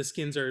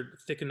skins are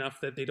thick enough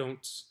that they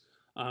don't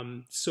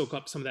soak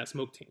up some of that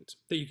smoke taint,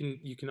 that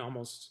you can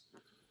almost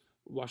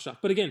wash off.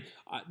 But again,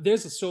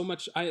 there's so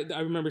much. I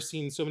remember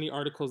seeing so many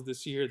articles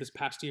this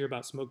past year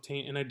about smoke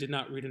taint, and I did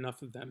not read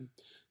enough of them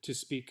to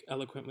speak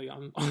eloquently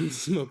on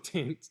smoke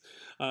taint.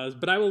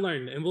 But I will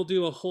learn, and we'll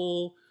do a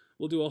whole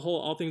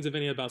all things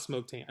Avennia about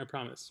smoke taint, I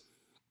promise.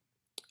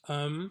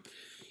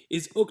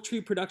 Is oak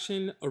tree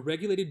production a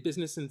regulated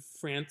business in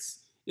France?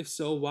 If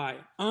so, why?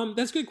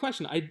 That's a good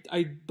question.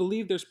 I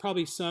believe there's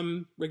probably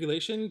some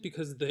regulation,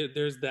 because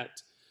there's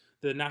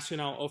the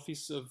National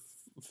Office of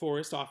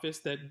Forest office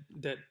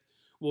that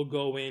will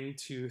go in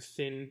to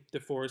thin the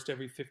forest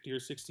every 50 or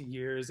 60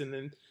 years, and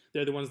then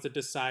they're the ones that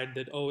decide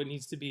that, it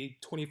needs to be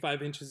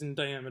 25 inches in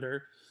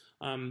diameter.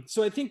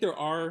 So I think there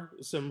are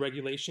some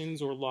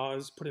regulations or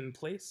laws put in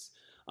place,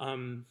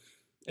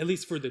 at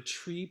least for the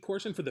tree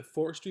portion, for the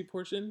forestry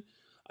portion.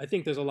 I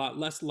think there's a lot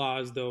less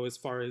laws, though, as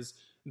far as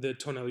the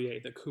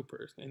tonnelier, the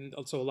coopers. And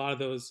also a lot of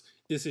those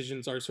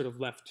decisions are sort of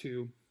left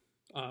to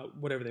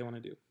whatever they want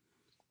to do.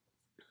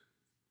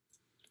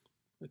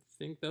 I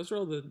think those are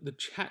all the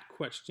chat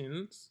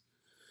questions.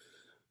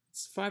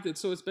 It's 5,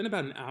 so it's been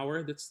about an hour.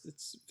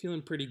 It's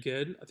feeling pretty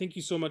good. Thank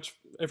you so much,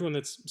 everyone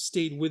that's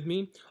stayed with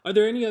me. Are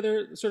there any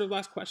other sort of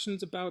last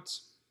questions about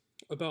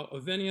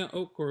Avennia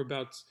oak, or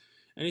about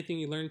anything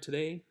you learned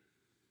today?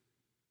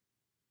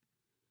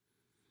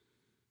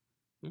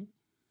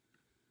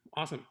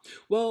 Awesome.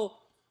 Well,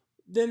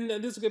 then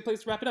this is a good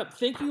place to wrap it up.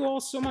 Thank you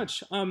all so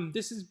much.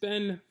 This has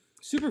been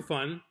super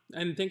fun,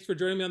 and thanks for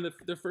joining me on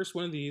the first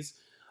one of these.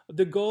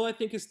 The goal, I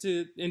think, is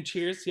to, and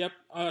cheers, yep,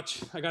 I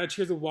got to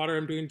cheers with water.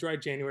 I'm doing dry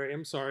January,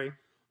 I'm sorry.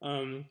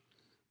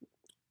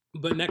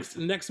 But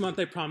next month,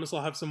 I promise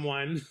I'll have some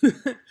wine.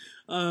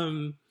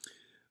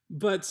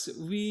 But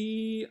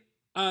we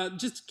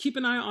just keep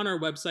an eye on our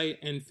website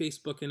and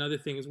Facebook and other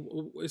things.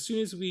 As soon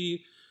as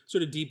we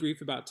sort of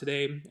debrief about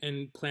today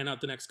and plan out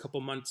the next couple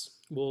months,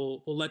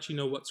 we'll let you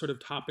know what sort of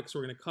topics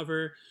we're going to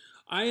cover.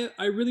 I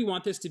really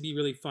want this to be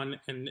really fun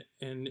and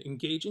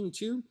engaging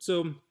too.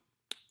 So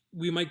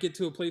we might get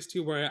to a place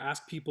too where I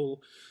ask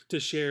people to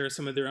share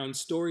some of their own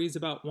stories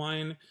about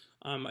wine.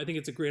 I think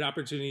it's a great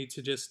opportunity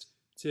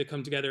to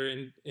come together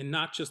and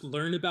not just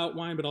learn about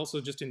wine, but also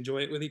just enjoy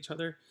it with each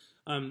other.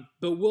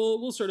 But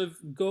we'll sort of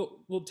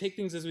we'll take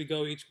things as we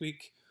go each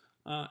week,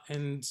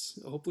 and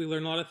hopefully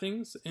learn a lot of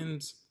things,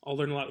 and I'll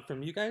learn a lot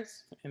from you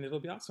guys, and it'll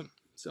be awesome.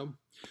 So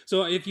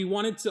if you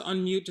wanted to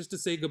unmute just to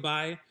say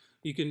goodbye,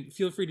 you can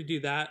feel free to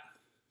do that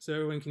so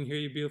everyone can hear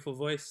your beautiful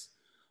voice.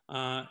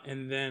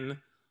 And then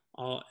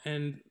I'll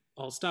end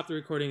I'll stop the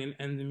recording and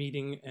end the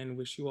meeting and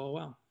wish you all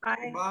well.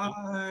 Bye.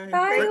 Bye.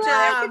 Bye, Great Eli.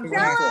 job. Good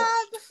job.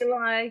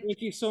 Eli.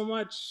 Thank you so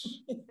much.